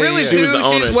 And so Yeah, really, yeah. She too, was the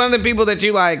she's owner. one of the people that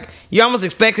you like. You almost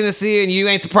expecting to see, and you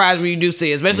ain't surprised when you do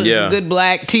see it, especially Yeah. some good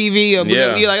black TV. Or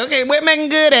Yeah. You're like, okay, where Meagan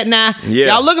Good at now? Yeah.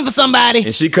 Y'all looking for somebody?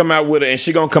 And she come out with and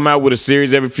she gonna come out with a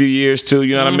series every few years too.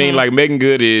 You know what I mean? Like Meagan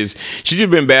Good is. She just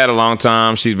been bad a long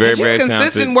time. She's very She's very a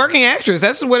consistent talented. working actress.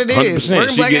 That's what it is. 100%.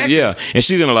 Working black actress. Yeah, and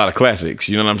she's in a lot of classics.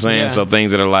 You know what I'm saying? Yeah. So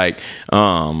things that are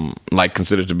like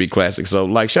considered to be classics. So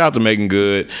like shout out to Meagan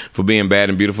Good for being bad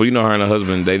and beautiful. You know, her and her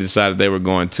husband, they decided they were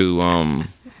going to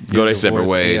go their separate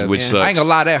ways, Yeah, which man. sucks. I ain't gonna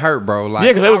lie, that hurt, bro. Like,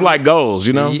 Yeah, because it was like goals,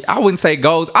 you know. I wouldn't say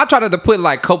goals. I try not to put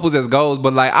like couples as goals,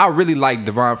 but like I really like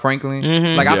Devon Franklin.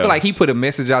 Like I Yeah. feel like he put a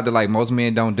message out that like most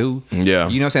men don't do. Yeah.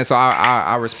 You know what I'm saying? So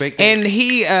I respect it. And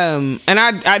he and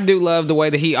I do love the way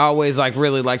that he always like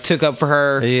really like took up for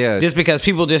her. Yeah. Just because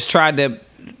people just tried to.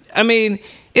 I mean,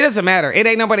 it doesn't matter. It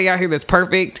ain't nobody out here that's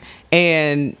perfect,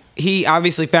 and he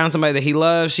obviously found somebody that he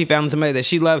loves. She found somebody that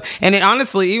she loved. And then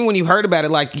honestly, even when you heard about it,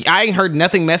 like I ain't heard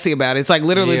nothing messy about it. It's like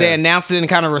literally Yeah. they announced it in a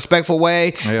kind of respectful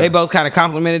way. Yeah. They both kind of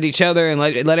complimented each other and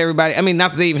let everybody. I mean,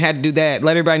 not that they even had to do that.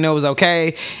 Let everybody know it was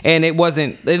okay. And it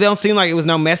wasn't. It don't seem like it was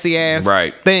no messy ass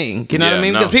Right. thing. You know what Yeah, I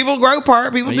mean? no. Because people grow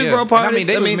apart. People do Yeah. grow apart. And I mean,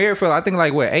 they It's- was married for I think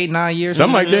like what 8-9 years,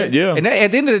 Something like that, yeah. And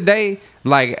at the end of the day,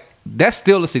 like that's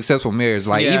still a successful marriage.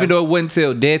 Like Yeah. even though it wasn't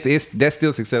till death, that's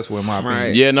still successful in my opinion.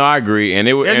 Right. Yeah, no, I agree. And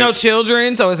it was There's no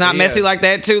children, so it's not Yeah. messy like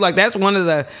that too. Like that's one of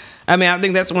the. I mean, I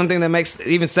think that's one thing that makes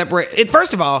even separate it.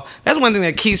 First of all, that's one thing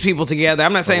that keeps people together.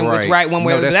 I'm not saying it's Right. right one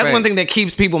way, No, but that's that's one facts. thing that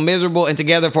keeps people miserable and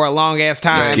together for a long ass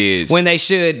time. kids. When they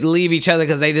should leave each other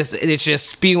because it's just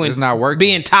spewing, It's not working.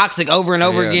 being toxic over and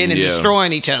over Yeah. again and Yeah.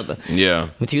 destroying each other. Yeah.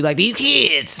 But you like these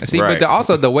kids. See, Right. but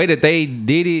also the way that they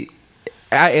did it,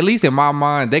 at least in my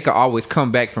mind, they could always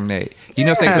come back from that. You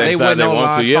know what I'm saying? 'Cause They they decide wasn't they no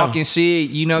want line to, yeah. talking shit.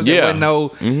 You know what I'm saying? Yeah. Wasn't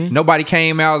no, nobody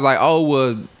came out was like, oh,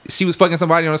 well, she was fucking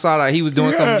somebody on the side, like he was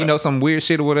doing some, some weird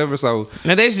shit or whatever. So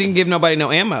now they just didn't give nobody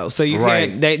no ammo, so you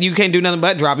you can't do nothing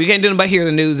but drop. You can't do nothing but hear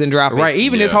the news and drop it. Right.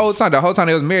 Even the whole time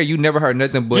they was married, you never heard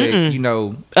nothing but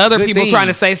other people trying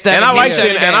to say stuff. And I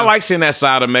like seeing that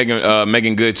side of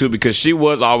Megan Good too, because she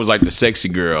was always like the sexy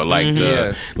girl, like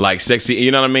like sexy.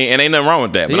 You know what I mean? And ain't nothing wrong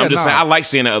with that. But I'm just saying, I like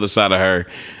seeing the other side of her.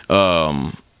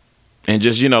 And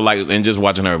just and just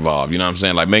watching her evolve, you know what I'm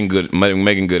saying? Like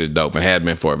Megan Good is dope and had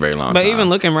been for a very long time. But even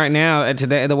looking right now at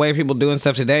today, the way people doing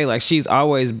stuff today, like she's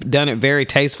always done it very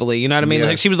tastefully. You know what I mean?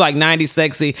 Like she was like 90s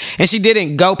sexy, and she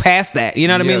didn't go past that. You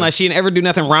know what I mean? Like she didn't ever do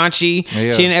nothing raunchy.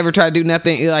 Yeah. She didn't ever try to do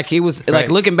nothing. Like he was like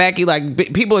looking back, he like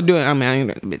people are doing. I mean, I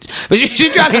ain't bitch, but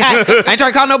she tried to. I ain't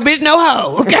trying to call no bitch no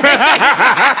hoe. Okay,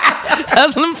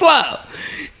 hustle and flow.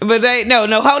 But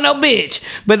no hoe, no bitch.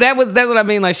 But that's what I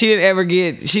mean. Like she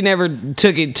never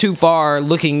took it too far.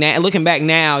 Looking back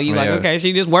now, you like, okay,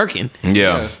 she just working.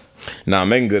 Yeah. Nah,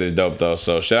 Megan Good is dope though.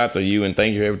 So shout out to you and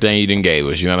thank you for everything you done gave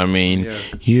us. You know what I mean? Yeah.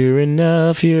 You're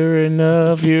enough. You're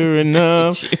enough. You're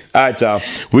enough. All right, y'all.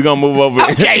 We're gonna move over.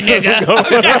 Okay, nigga.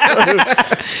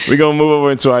 We're gonna move over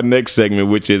into our next segment,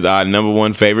 which is our number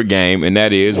one favorite game, and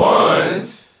that is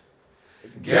One's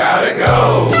Gotta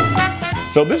Go.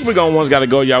 So this week on One's Gotta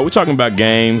Go, y'all, we're talking about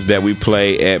games that we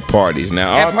play at parties.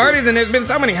 Now, at parties, and there's been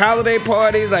so many holiday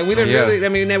parties. Like we didn't really. I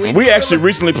mean, we actually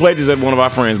recently played this at one of our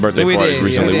friends' birthday parties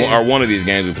recently, or one of these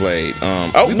games we played.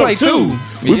 We played two.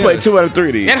 We played 2 out of 3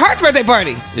 of these. At Hart's birthday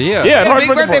party. Yeah, Hart's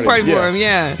birthday party for him.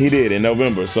 Yeah, he did in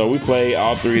November. So we played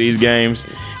all 3 of these games.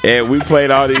 And we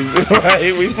played all these.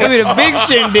 We did a big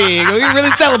shindig. We really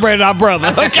celebrated our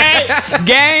brother. Okay,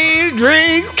 games,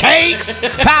 drinks, cakes,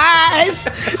 pies.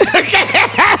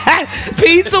 Okay,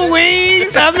 pizza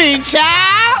wings. I mean,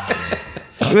 child.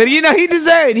 But he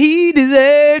deserved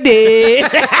it.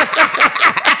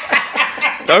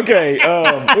 Okay.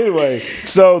 Anyway,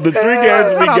 so the 3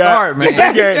 games we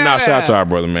got. Shout out to our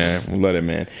brother, man. We love it,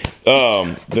 man.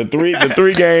 The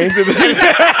three games.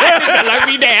 Let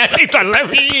me down. They trying to let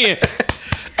me in.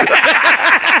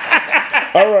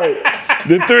 All right.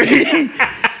 The three.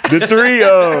 We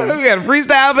got a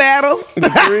freestyle battle.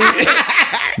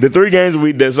 The 3 games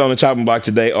that's on the chopping block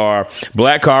today are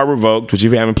Black Card Revoked, which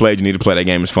if you haven't played, you need to play that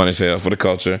game. It's fun as hell for the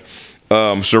culture.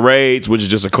 Charades, which is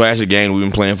just a classic game we've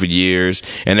been playing for years,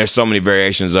 and there's so many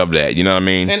variations of that. You know what I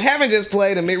mean? And having just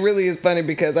played them, it really is funny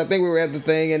because I think we were at the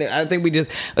thing, and I think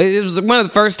it was one of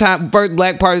the first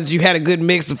black parties you had a good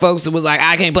mix of folks that was like,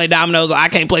 I can't play dominoes or I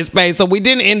can't play spades, so we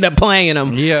didn't end up playing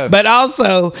them. Yeah. But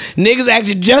also, niggas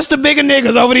acted just the bigger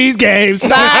niggas over these games.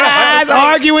 Side eyes,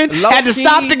 arguing, had to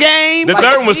stop the game. The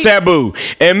third one was Taboo,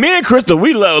 and me and Crystal,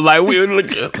 we love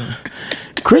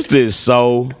Krista is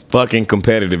so fucking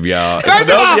competitive, y'all. First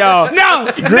of all,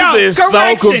 Krista is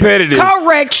so competitive.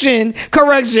 Correction.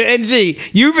 And G,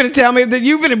 you finna tell me that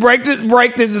you finna break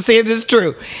this and see if it's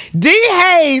true. D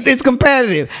Hayes is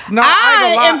competitive. No,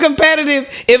 I am competitive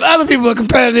if other people are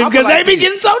competitive because they be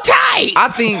getting so tight. I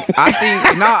think,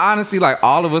 now honestly, like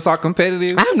all of us are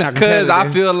competitive. I'm not competitive. Because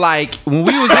I feel like when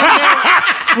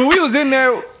we was in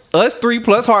there, us 3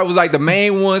 plus Hart was like the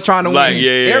main ones trying to win.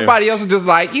 Yeah. Everybody else was just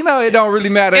like, it don't really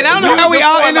matter. And I don't know how we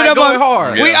all ended up on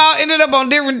hard. We all ended up on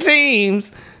different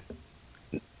teams.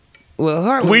 Well,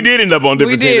 Hart, we did end up on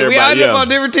different teams. We all ended up on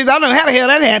different teams. I don't know how the hell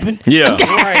that happened. Yeah,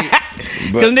 right.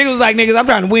 Because niggas was like, niggas, I'm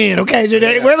trying to win. Okay,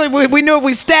 we knew if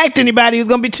we stacked anybody, it was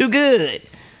gonna be too good.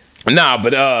 Nah,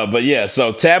 but yeah.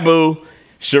 So Taboo,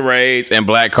 Charades, and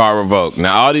Black Card Revoked.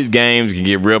 Now, all these games can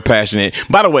get real passionate.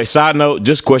 By the way, side note,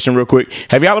 just question real quick.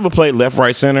 Have y'all ever played Left,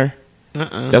 Right, Center?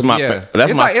 That's my favorite.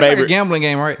 It's like a gambling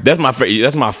game, right? That's my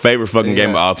favorite fucking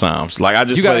game of all times. Like I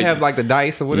just you gotta have like the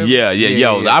dice or whatever. Yeah.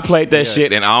 I played that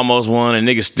shit and I almost won, and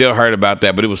niggas still heard about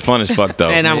that, but it was fun as fuck though.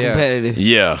 And I'm competitive.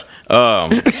 Yeah.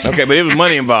 Okay, but it was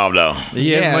money involved though.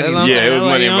 It was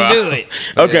money involved. Don't do it.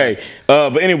 Okay,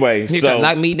 but anyway, niggas try to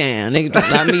lock me down. Niggas try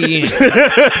to lock me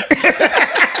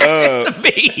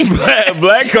in.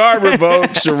 Black Card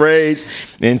Revoked, Charades,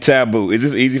 and Taboo. Is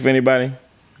this easy for anybody?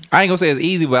 I ain't gonna say it's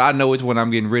easy, but I know which one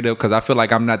I'm getting rid of because I feel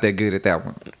like I'm not that good at that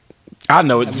one. I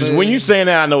know it. When you saying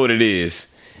that, I know what it is.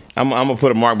 I'm gonna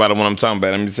put a mark by the one I'm talking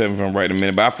about. I'm just saying from right in a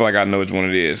minute, but I feel like I know which one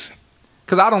it is.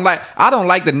 Cause I don't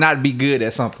like to not be good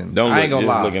at something. I ain't gonna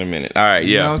lie. Look in a minute. All right, yeah.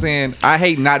 You know what I'm saying? I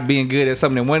hate not being good at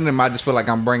something. And one of them, I just feel like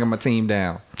I'm bringing my team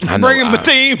down. Bringing my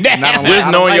team down.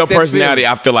 Just knowing your personality,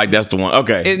 I feel like that's the one.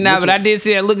 Okay. It's not, but I did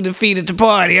see that look at the feet at the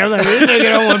party. I'm like, this nigga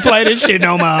don't want to play this shit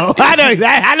no more.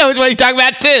 I know which one you're talking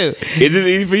about too. Is it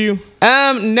easy for you?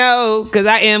 No, because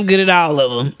I am good at all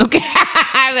of them. Okay.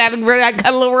 I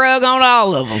cut a little rug on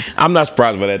all of them. I'm not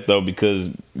surprised by that though,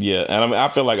 because Yeah, and I mean, I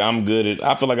feel like I'm good at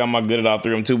all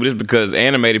three of them too. But it's because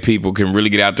animated people can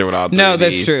really get out there with all three. No, of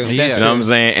that's these. true. You That's know what I'm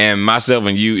saying? And myself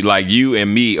and you, like you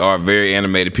and me, are very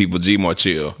animated people. G more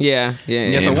chill. Yeah.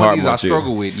 Yeah, so And one of these Hardball I too.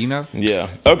 struggle with, you know? Yeah.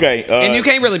 Okay. And you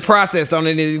can't really process on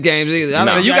any of these games either.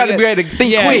 No. You got to be able to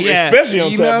think quick. especially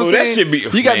on You know Taboo. what I'm That saying? should be.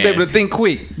 You got to be able to think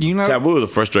quick, you know? Taboo is a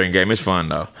frustrating game. It's fun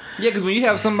though. Yeah, because when you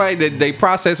have somebody that they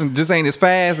process and just ain't as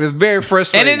fast, it's very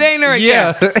frustrating. And it ain't right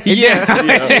yeah. there.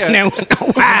 Yeah.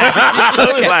 Wow.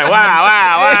 It's like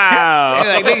wow.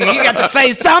 Like, nigga, you got to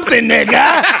say something,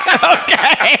 nigga.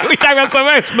 Okay. We talking about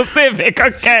something specific.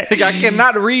 Okay. I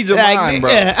cannot read your mind,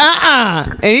 bro.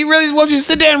 And he really wants you to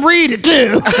sit there and read it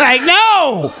too. Like,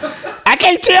 no, I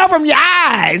can't tell from your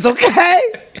eyes. Okay.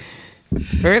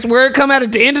 First word come out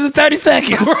at the end of the 30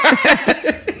 seconds.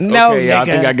 No, Okay, nigga. I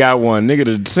think I got one.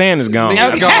 Nigga, the sand is gone.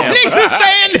 Okay, nigga, the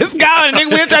sand is gone. Nigga,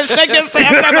 we'll try to shake that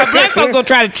sand. My black folks gonna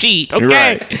try to cheat.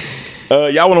 Okay.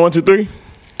 Right. Y'all want a 1, 2, 3?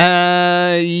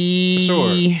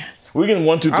 Sure. We can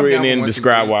 1, 2, I'm 3 down and then for 1, 2,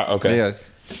 describe 3. why. Okay. Yeah.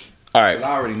 All right.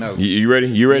 I already know. You ready?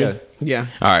 You ready? Yeah. Yeah.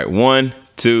 All right. 1,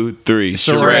 2, 3.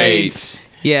 Charades.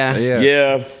 Yeah.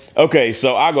 Yeah. Okay,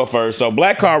 so I'll go first. So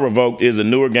Black Card Revoked is a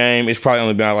newer game. It's probably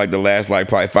only been out like the last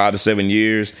probably 5 to 7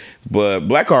 years. But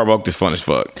Black Card Revoked is fun as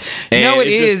fuck. And No, it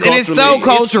it's is. just And it's so culturally-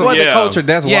 cultural. For the Yeah. culture,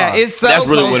 that's why. Yeah, it's so That's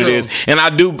really what it cultural. is. And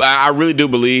I really do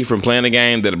believe from playing the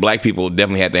game that black people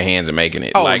definitely had their hands in making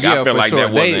it. Oh, like yeah, I feel for like sure.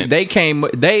 that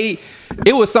wasn't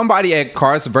It was somebody at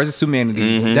Cards vs.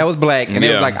 Humanity that was black, and they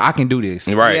Yeah. was like, I can do this.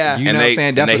 right. Yeah. You know and what they, I'm saying?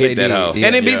 and That's they what hit they that did. hoe. Yeah.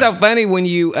 And it'd be so funny when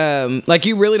you like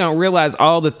you really don't realize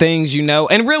all the things you know,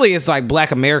 and really it's like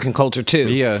Black American culture too.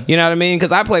 Yeah. You know what I mean?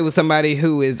 Because I play with somebody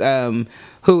who is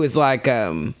like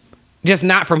just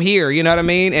not from here. You know what I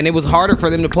mean? And it was harder for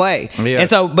them to play. Yeah. And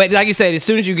so, but like you said, as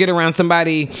soon as you get around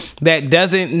somebody that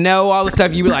doesn't know all the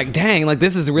stuff, you be like, dang, like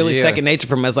this is really Yeah. second nature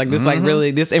from us. Like this, like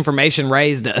really, this information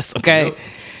raised us. Okay.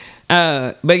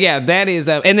 But yeah, that is,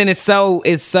 and then it's so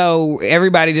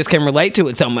everybody just can relate to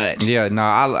it so much. Yeah, no,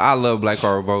 I love Black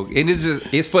Card Revoked. And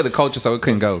it's for the culture, so it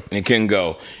couldn't go. It couldn't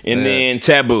go. And then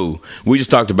Taboo. We just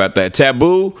talked about that.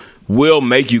 Taboo will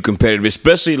make you competitive,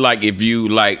 especially like if you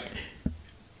like.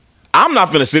 I'm not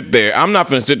finna sit there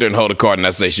and hold a card and I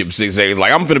say shit for 6 seconds.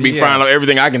 Like I'm finna be finding out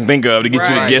everything I can think of to get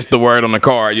you to Right. guess the word on the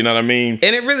card. You know what I mean?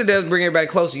 And it really does bring everybody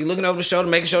closer. You looking over the shoulder,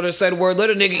 making sure to say the word. Let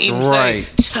a nigga even Right.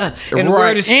 say, and the Right.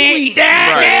 word is sweet.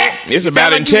 Right. It's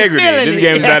about integrity. This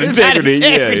game is about integrity.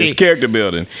 Yeah, it's character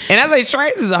building. And I say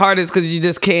charades is the hardest because you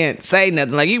just can't say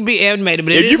nothing. Like you can be animated,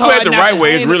 but If you play it the right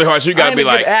way, it's really hard. So you I gotta ain't be a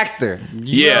good like, actor.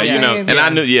 yeah, you know. what I'm And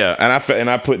I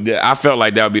saying? knew, I felt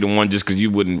like that would be the one just because you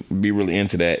wouldn't be really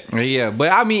into that. Yeah,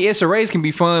 but I mean, charades can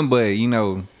be fun, but you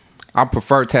know, I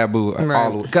prefer Taboo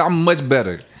all the way. Cause I'm much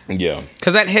better. Yeah.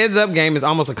 Because that heads up game is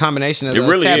almost a combination of It those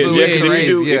really taboo is. Yeah, and 'cause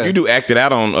charades. if you do act it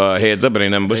out on Heads Up, it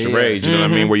ain't nothing but Yeah. charades. You know what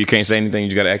I mean? Where you can't say anything, you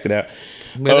just got to act it out.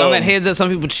 But on that heads up, some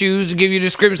people choose to give you a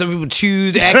description, some people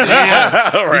choose to act it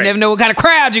out. Right. You never know what kind of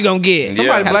crowd you're gonna get.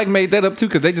 Somebody Yeah. black made that up too,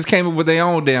 because they just came up with their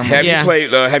own damn. Have Yeah. you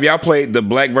played? Have y'all played the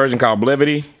black version called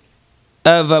Blevity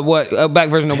Of what? A back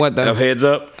version of what though? of Heads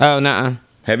Up? Oh, nuh-uh.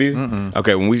 Have you?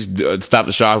 Okay, when we stop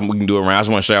the shot, we can do it around. I just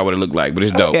want to show y'all what it looked like, but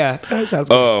it's dope. Yeah, that sounds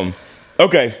good.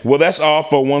 Okay, well that's all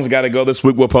for One's Gotta Go this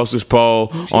week. We'll post this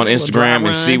poll on dry Instagram and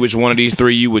run. see which one of these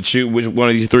three you would choose. Which one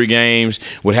of these three games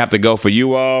would have to go for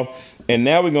you all. And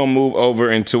now we're gonna move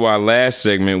over into our last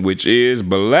segment, which is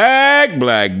Black. I'm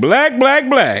black,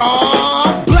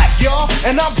 y'all,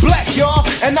 and I'm black, y'all,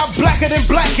 and I'm blacker than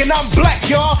black, and I'm black,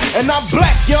 y'all, and I'm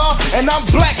black, y'all, and I'm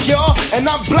black, y'all, and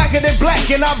I'm blacker than black,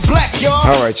 and I'm black, y'all.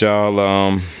 All right,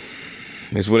 y'all.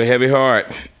 It's with a heavy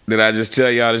heart that I just tell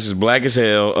y'all this is black as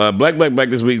hell. Black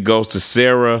this week goes to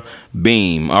Sarah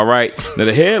Beam. All right. Now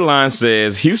the headline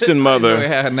says Houston It mother.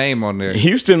 had her name on there.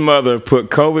 Houston mother put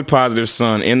COVID positive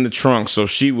son in the trunk so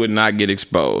she would not get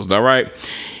exposed. All right.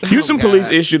 Houston police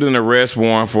issued an arrest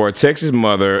warrant for a Texas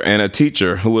mother and a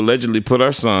teacher who allegedly put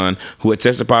her son, who had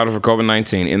tested positive for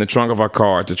COVID-19, in the trunk of her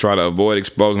car to try to avoid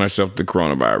exposing herself to the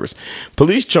coronavirus.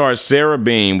 Police charged Sarah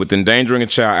Beam with endangering a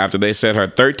child after they said her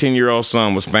 13-year-old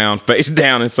son was found face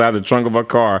down inside the trunk of her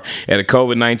car at a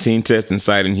COVID-19 testing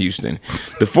site in Houston.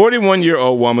 The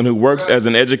 41-year-old woman who works as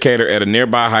an educator at a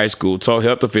nearby high school told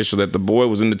health officials that the boy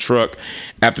was in the truck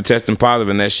after testing positive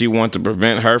and that she wanted to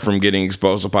prevent her from getting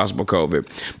exposed to possible COVID.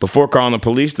 Before calling the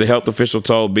police, the health official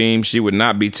told Beam she would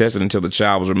not be tested until the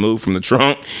child was removed from the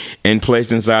trunk and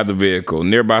placed inside the vehicle.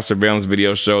 Nearby surveillance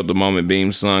video showed the moment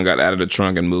Beam's son got out of the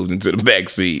trunk and moved into the back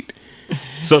seat.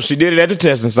 So she did it at the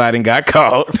testing site and got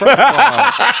caught.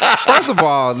 First of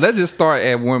all, let's just start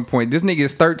at one point. This nigga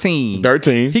is 13.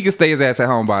 13. He can stay his ass at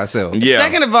home by himself. Yeah.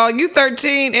 Second of all, you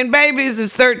 13 and babies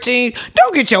is 13.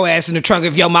 Don't get your ass in the trunk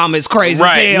if your mama is crazy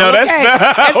Right. as hell. No, that's okay?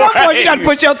 not At some point, you right. got to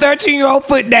put your 13-year-old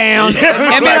foot down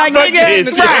and be like, fuck nigga,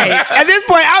 this. right. At this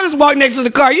point, I'll just walk next to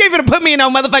the car. You ain't gonna put me in no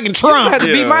motherfucking You trunk. had to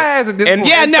beat my ass at this And- point.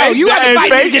 Yeah, no, you got to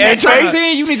fight me to get in that trunk.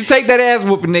 13, you need to take that ass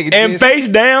whooping, nigga. And bitch. face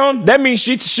down, that means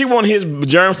she want his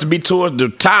germs to be towards the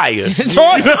tires.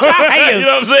 Towards the tires. You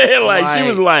know what I'm saying? Like, she Right.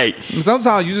 was like,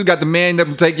 Sometimes you just got to man up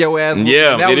and take your ass. whooping.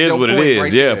 yeah, That it was is your what it point is.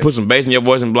 right Yeah, there. put some bass in your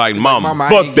voice and be like, Mama, Mama, I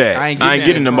fuck ain't- that. I I ain't ain't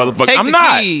getting in the trunk. motherfucker. Take I'm the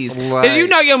not. keys. Like- Because you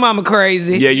know your mama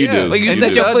crazy. Yeah, you do. But you You set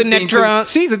do. your The foot in other that thing, trunk.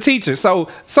 too, she's a teacher, so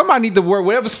somebody need to work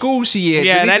whatever school she at.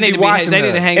 Yeah, they they need to be. watching They need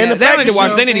her. to hang And that. the They fact need to that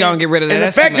watch. she- They need to go and get rid of that. And the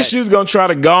That's fact too that much. she was gonna try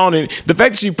to go on and the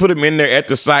fact that she put him in there at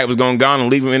the site was gonna go on and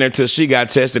leave him in there till she got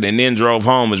tested and then drove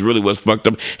home is really what's fucked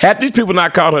up. Had these people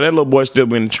not caught her, that little boy still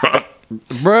be in the trunk.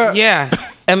 Bruh. Yeah,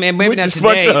 I mean maybe Which not is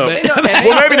today, fucked up. but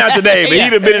Well, maybe not today, but Yeah.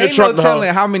 he'd have been in the Ain't trunk no the whole.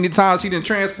 telling how many times he done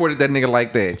transported that nigga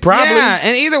like that. Probably. yeah.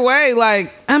 And either way,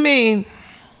 like I mean,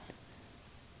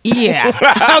 yeah,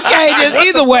 okay, just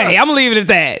either way, I'm gonna leave it at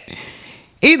that.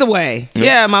 Either way,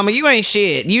 yeah, mama, you ain't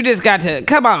shit. You just got to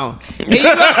come on. And, you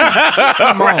go-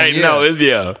 Come on, Right? yeah. No, it's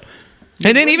yeah.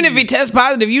 and then even if he tests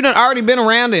positive, you done already been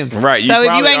around him. Right, you So if you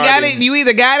probably ain't got already- it, you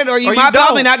either got it or you Or you might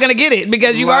probably don't. not gonna get it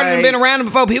because you've already Right. been around him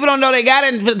before. People don't know they got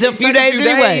it until a few days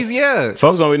anyway. yeah.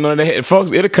 Folks don't even know that.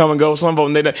 Folks, it'll come and go. Some of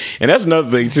them, they don't. And that's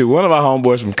another thing too. One of our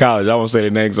homeboys from college, I won't say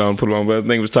their names, I don't put them on, but I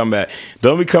think was talking about,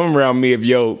 don't be coming around me if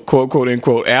your quote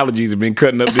unquote allergies have been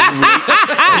cutting up this week.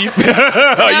 You feel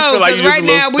No, like because you're just right a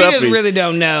little now we just stuffy. really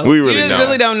don't know. We really don't.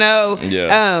 really don't know.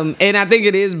 Yeah. And I think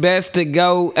it is best to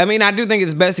go. I mean, I do think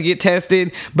it's best to get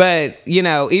tested, but you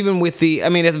know, even with the, I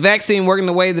mean, if the vaccine working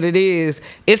the way that it is,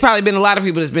 it's probably been a lot of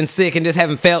people that's been sick and just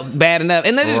haven't felt bad enough.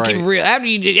 And let's just keep it Right. real. After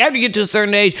you get to a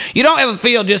certain age, you don't ever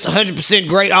feel just 100%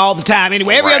 great all the time.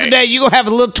 Anyway, every Right. other day you gonna have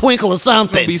a little twinkle or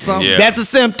something. Be something. Yeah. That's a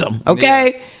symptom.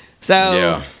 Okay. So.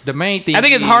 Yeah. The main thing I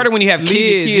think it's is harder when you have leave your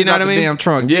kids, you know out what I the mean? Damn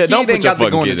trunk. Yeah, Your don't kid put ain't your got to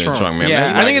fucking go kids in the trunk, man. Yeah, That's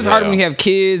I think whack it's as harder hell. when you have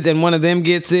kids and one of them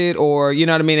gets it, or you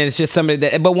know what I mean. And it's just somebody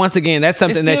that. But once again, that's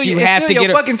something It's that still- you it's have still to your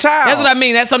get. fucking child. That's what I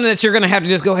mean. That's something that you're gonna have to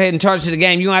just go ahead and charge to the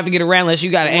game. You don't have to get around unless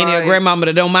you got an auntie or Right. grandmama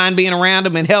that don't mind being around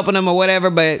them and helping them or whatever.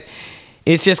 But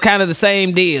it's just kind of the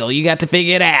same deal. You got to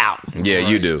figure it out. Yeah,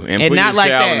 you do. And And putting not your like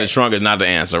child in that. the trunk is not the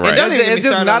answer, right? don't even get me It's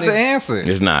just started not on the it. answer.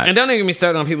 It's not. And don't even get me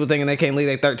started on people thinking they can't leave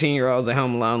their 13-year-olds at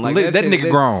home alone. Like Look, that shit-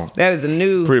 nigga grown. That is a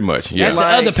new. Pretty much, yeah. That's the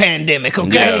Like- other pandemic.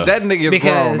 Okay. Yeah. That nigga is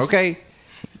Because- grown, okay?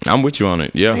 I'm with you on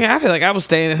it. Yeah. Yeah, I feel like I was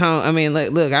staying at home. I mean,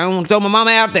 look, I don't want to throw my mama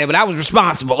out there, but I was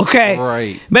responsible, okay?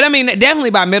 Right. But I mean,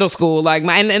 definitely by middle school, like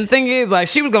and the thing is, like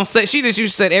she was gonna set, she just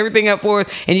used to set everything up for us,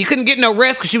 and you couldn't get no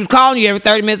rest because she was calling you every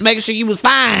 30 minutes, making sure you was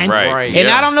fine. Right. Right. And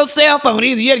Yeah. not on no cell phone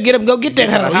either. You had to get up and go get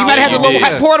that hoe. You might have you a little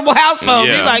did. portable house phone.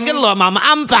 Yeah. You're like, good Lord, mama,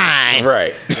 I'm fine.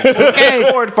 Right. Okay.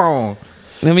 Ford phone.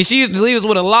 I mean, she used to leave us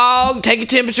with a log, take your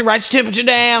temperature, write your temperature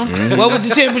down. Mm-hmm. What was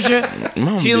your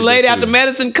temperature? She did laid that out too. the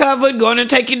medicine cupboard, go in and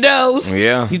take your dose.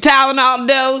 Yeah. You Tylenol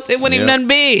dose. It wasn't even Yeah. nothing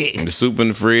big. The soup in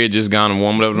the fridge just gone and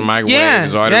warmed up in the microwave. Yeah,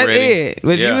 It's already that's ready. it.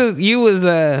 But Yeah. you was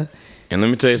And let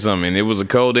me tell you something. It was a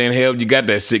cold day in hell. You got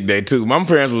that sick day too. My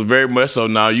parents was very much so.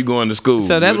 Now you going to school.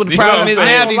 so that's what the You know problem I'm is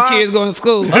saying? now. These kids going to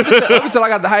school. Up until I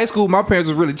got to high school, my parents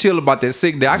was really chill about that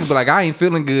sick day. I could be like, I ain't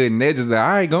feeling good, and they're just like, all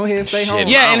right, go ahead and stay Shit, home.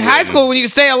 Yeah, in I high wouldn't. school when you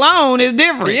stay alone, it's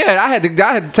different. Yeah, I had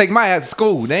to take my ass to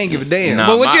school. They ain't give a damn. Nah.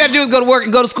 But what my- you got to do is go to work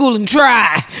and go to school and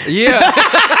try. Yeah.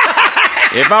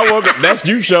 If I woke up, that's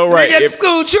you show right. Get to If,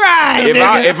 school, try.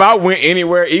 if I went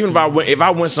anywhere, even if I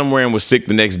went somewhere and was sick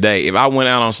the next day, if I went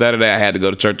out on Saturday, I had to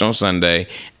go to church on Sunday.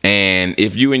 And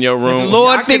if you in your room,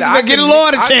 Lord I fix could- it, I get the could-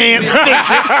 Lord a I could- chance. Fix it.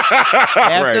 After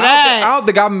Right. I that, don't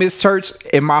think I missed church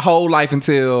in my whole life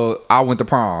until I went to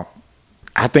prom.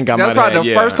 I think I That's might probably have. the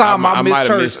Yeah, first time I missed might have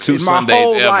church missed 2 in my Sundays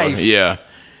whole ever. life. Yeah,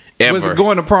 Was ever.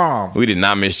 going to prom. We did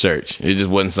not miss church. It just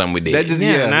wasn't something we did. That just,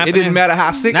 Yeah, yeah, not it didn't bad. matter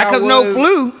how sick not I because was. no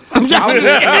flu. I'm I was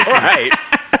just, right.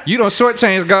 you don't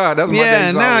shortchange God. That's my Yeah,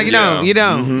 days no, always. you don't. Yeah. You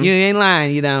don't. You ain't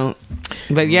lying. You don't.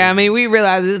 But yeah, I mean, we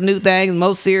realize this new thing is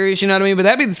most serious. You know what I mean? But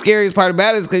that'd be the scariest part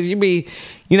about it is because you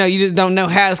just don't know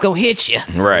how it's gonna hit you.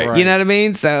 Right. You know what I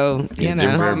mean? So you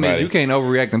different. know, I mean, you can't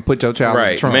overreact and put your child in the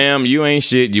Right, trunk. ma'am, you ain't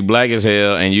shit. You black as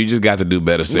hell, and you just got to do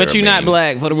better, Sarah. but you're not Bean.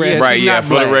 black for the rest. Yeah, Right, she yeah. not For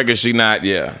black. the record, she not.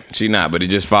 Yeah, she not. But it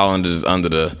just fall under the. Under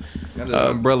the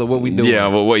umbrella, what we doing? Yeah,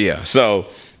 well, yeah. So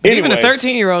Even a anyway,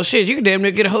 13-year-old, shit, you could damn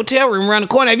near get a hotel room around the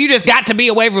corner. If you just got to be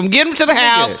away from, get them to the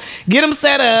house, get them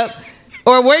set up,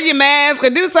 or wear your mask, or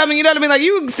do something. You know what I mean? Like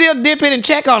you can still dip in and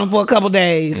check on them for a couple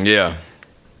days. Yeah.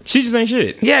 She just ain't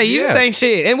shit. Yeah, you just ain't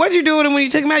shit. And what you do with him when you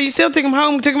took him out? You still took him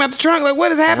home, took him out the trunk. Like,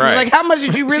 what is happening? Right. Like, how much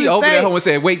did you really She say? opened that home and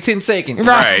said, "Wait 10 seconds."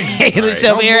 Right. Let's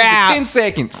show air out. 10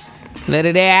 seconds. Let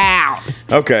it out.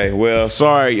 Okay, well,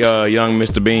 sorry, young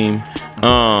Mr. Beam.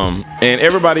 And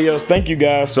everybody else, thank you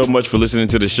guys so much for listening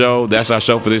to the show. That's our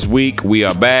show for this week. We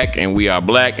are back and we are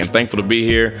black and thankful to be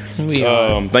here. We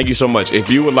are. Thank you so much.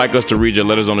 If you would like us to read your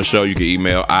letters on the show, you can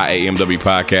email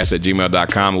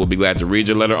iamwpodcast@gmail.com. We'll be glad to read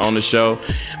your letter on the show.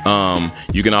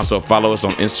 You can also follow us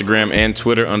on Instagram and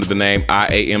Twitter under the name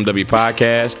IAMW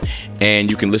Podcast.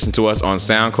 And you can listen to us on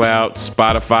SoundCloud,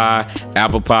 Spotify,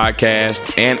 Apple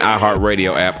Podcast, and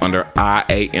iHeartRadio app under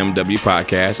IAMW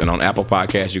Podcast. And on Apple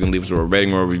Podcasts, you can leave us a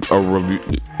rating or review.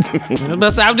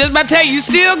 But I was just about to tell you, you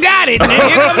still got it. And here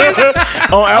come this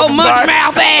on Apple munch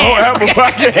mouth ass.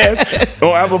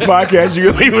 On Apple Podcasts,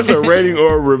 you can leave us a rating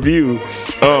or a review.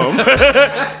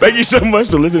 Thank you so much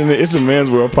for listening to It's a Man's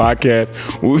World podcast.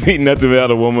 We meet nothing without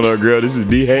a woman or a girl. This is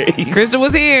D. Hayes. Krista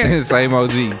was here. Same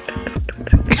OG.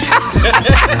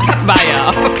 Bye,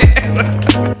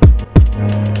 y'all.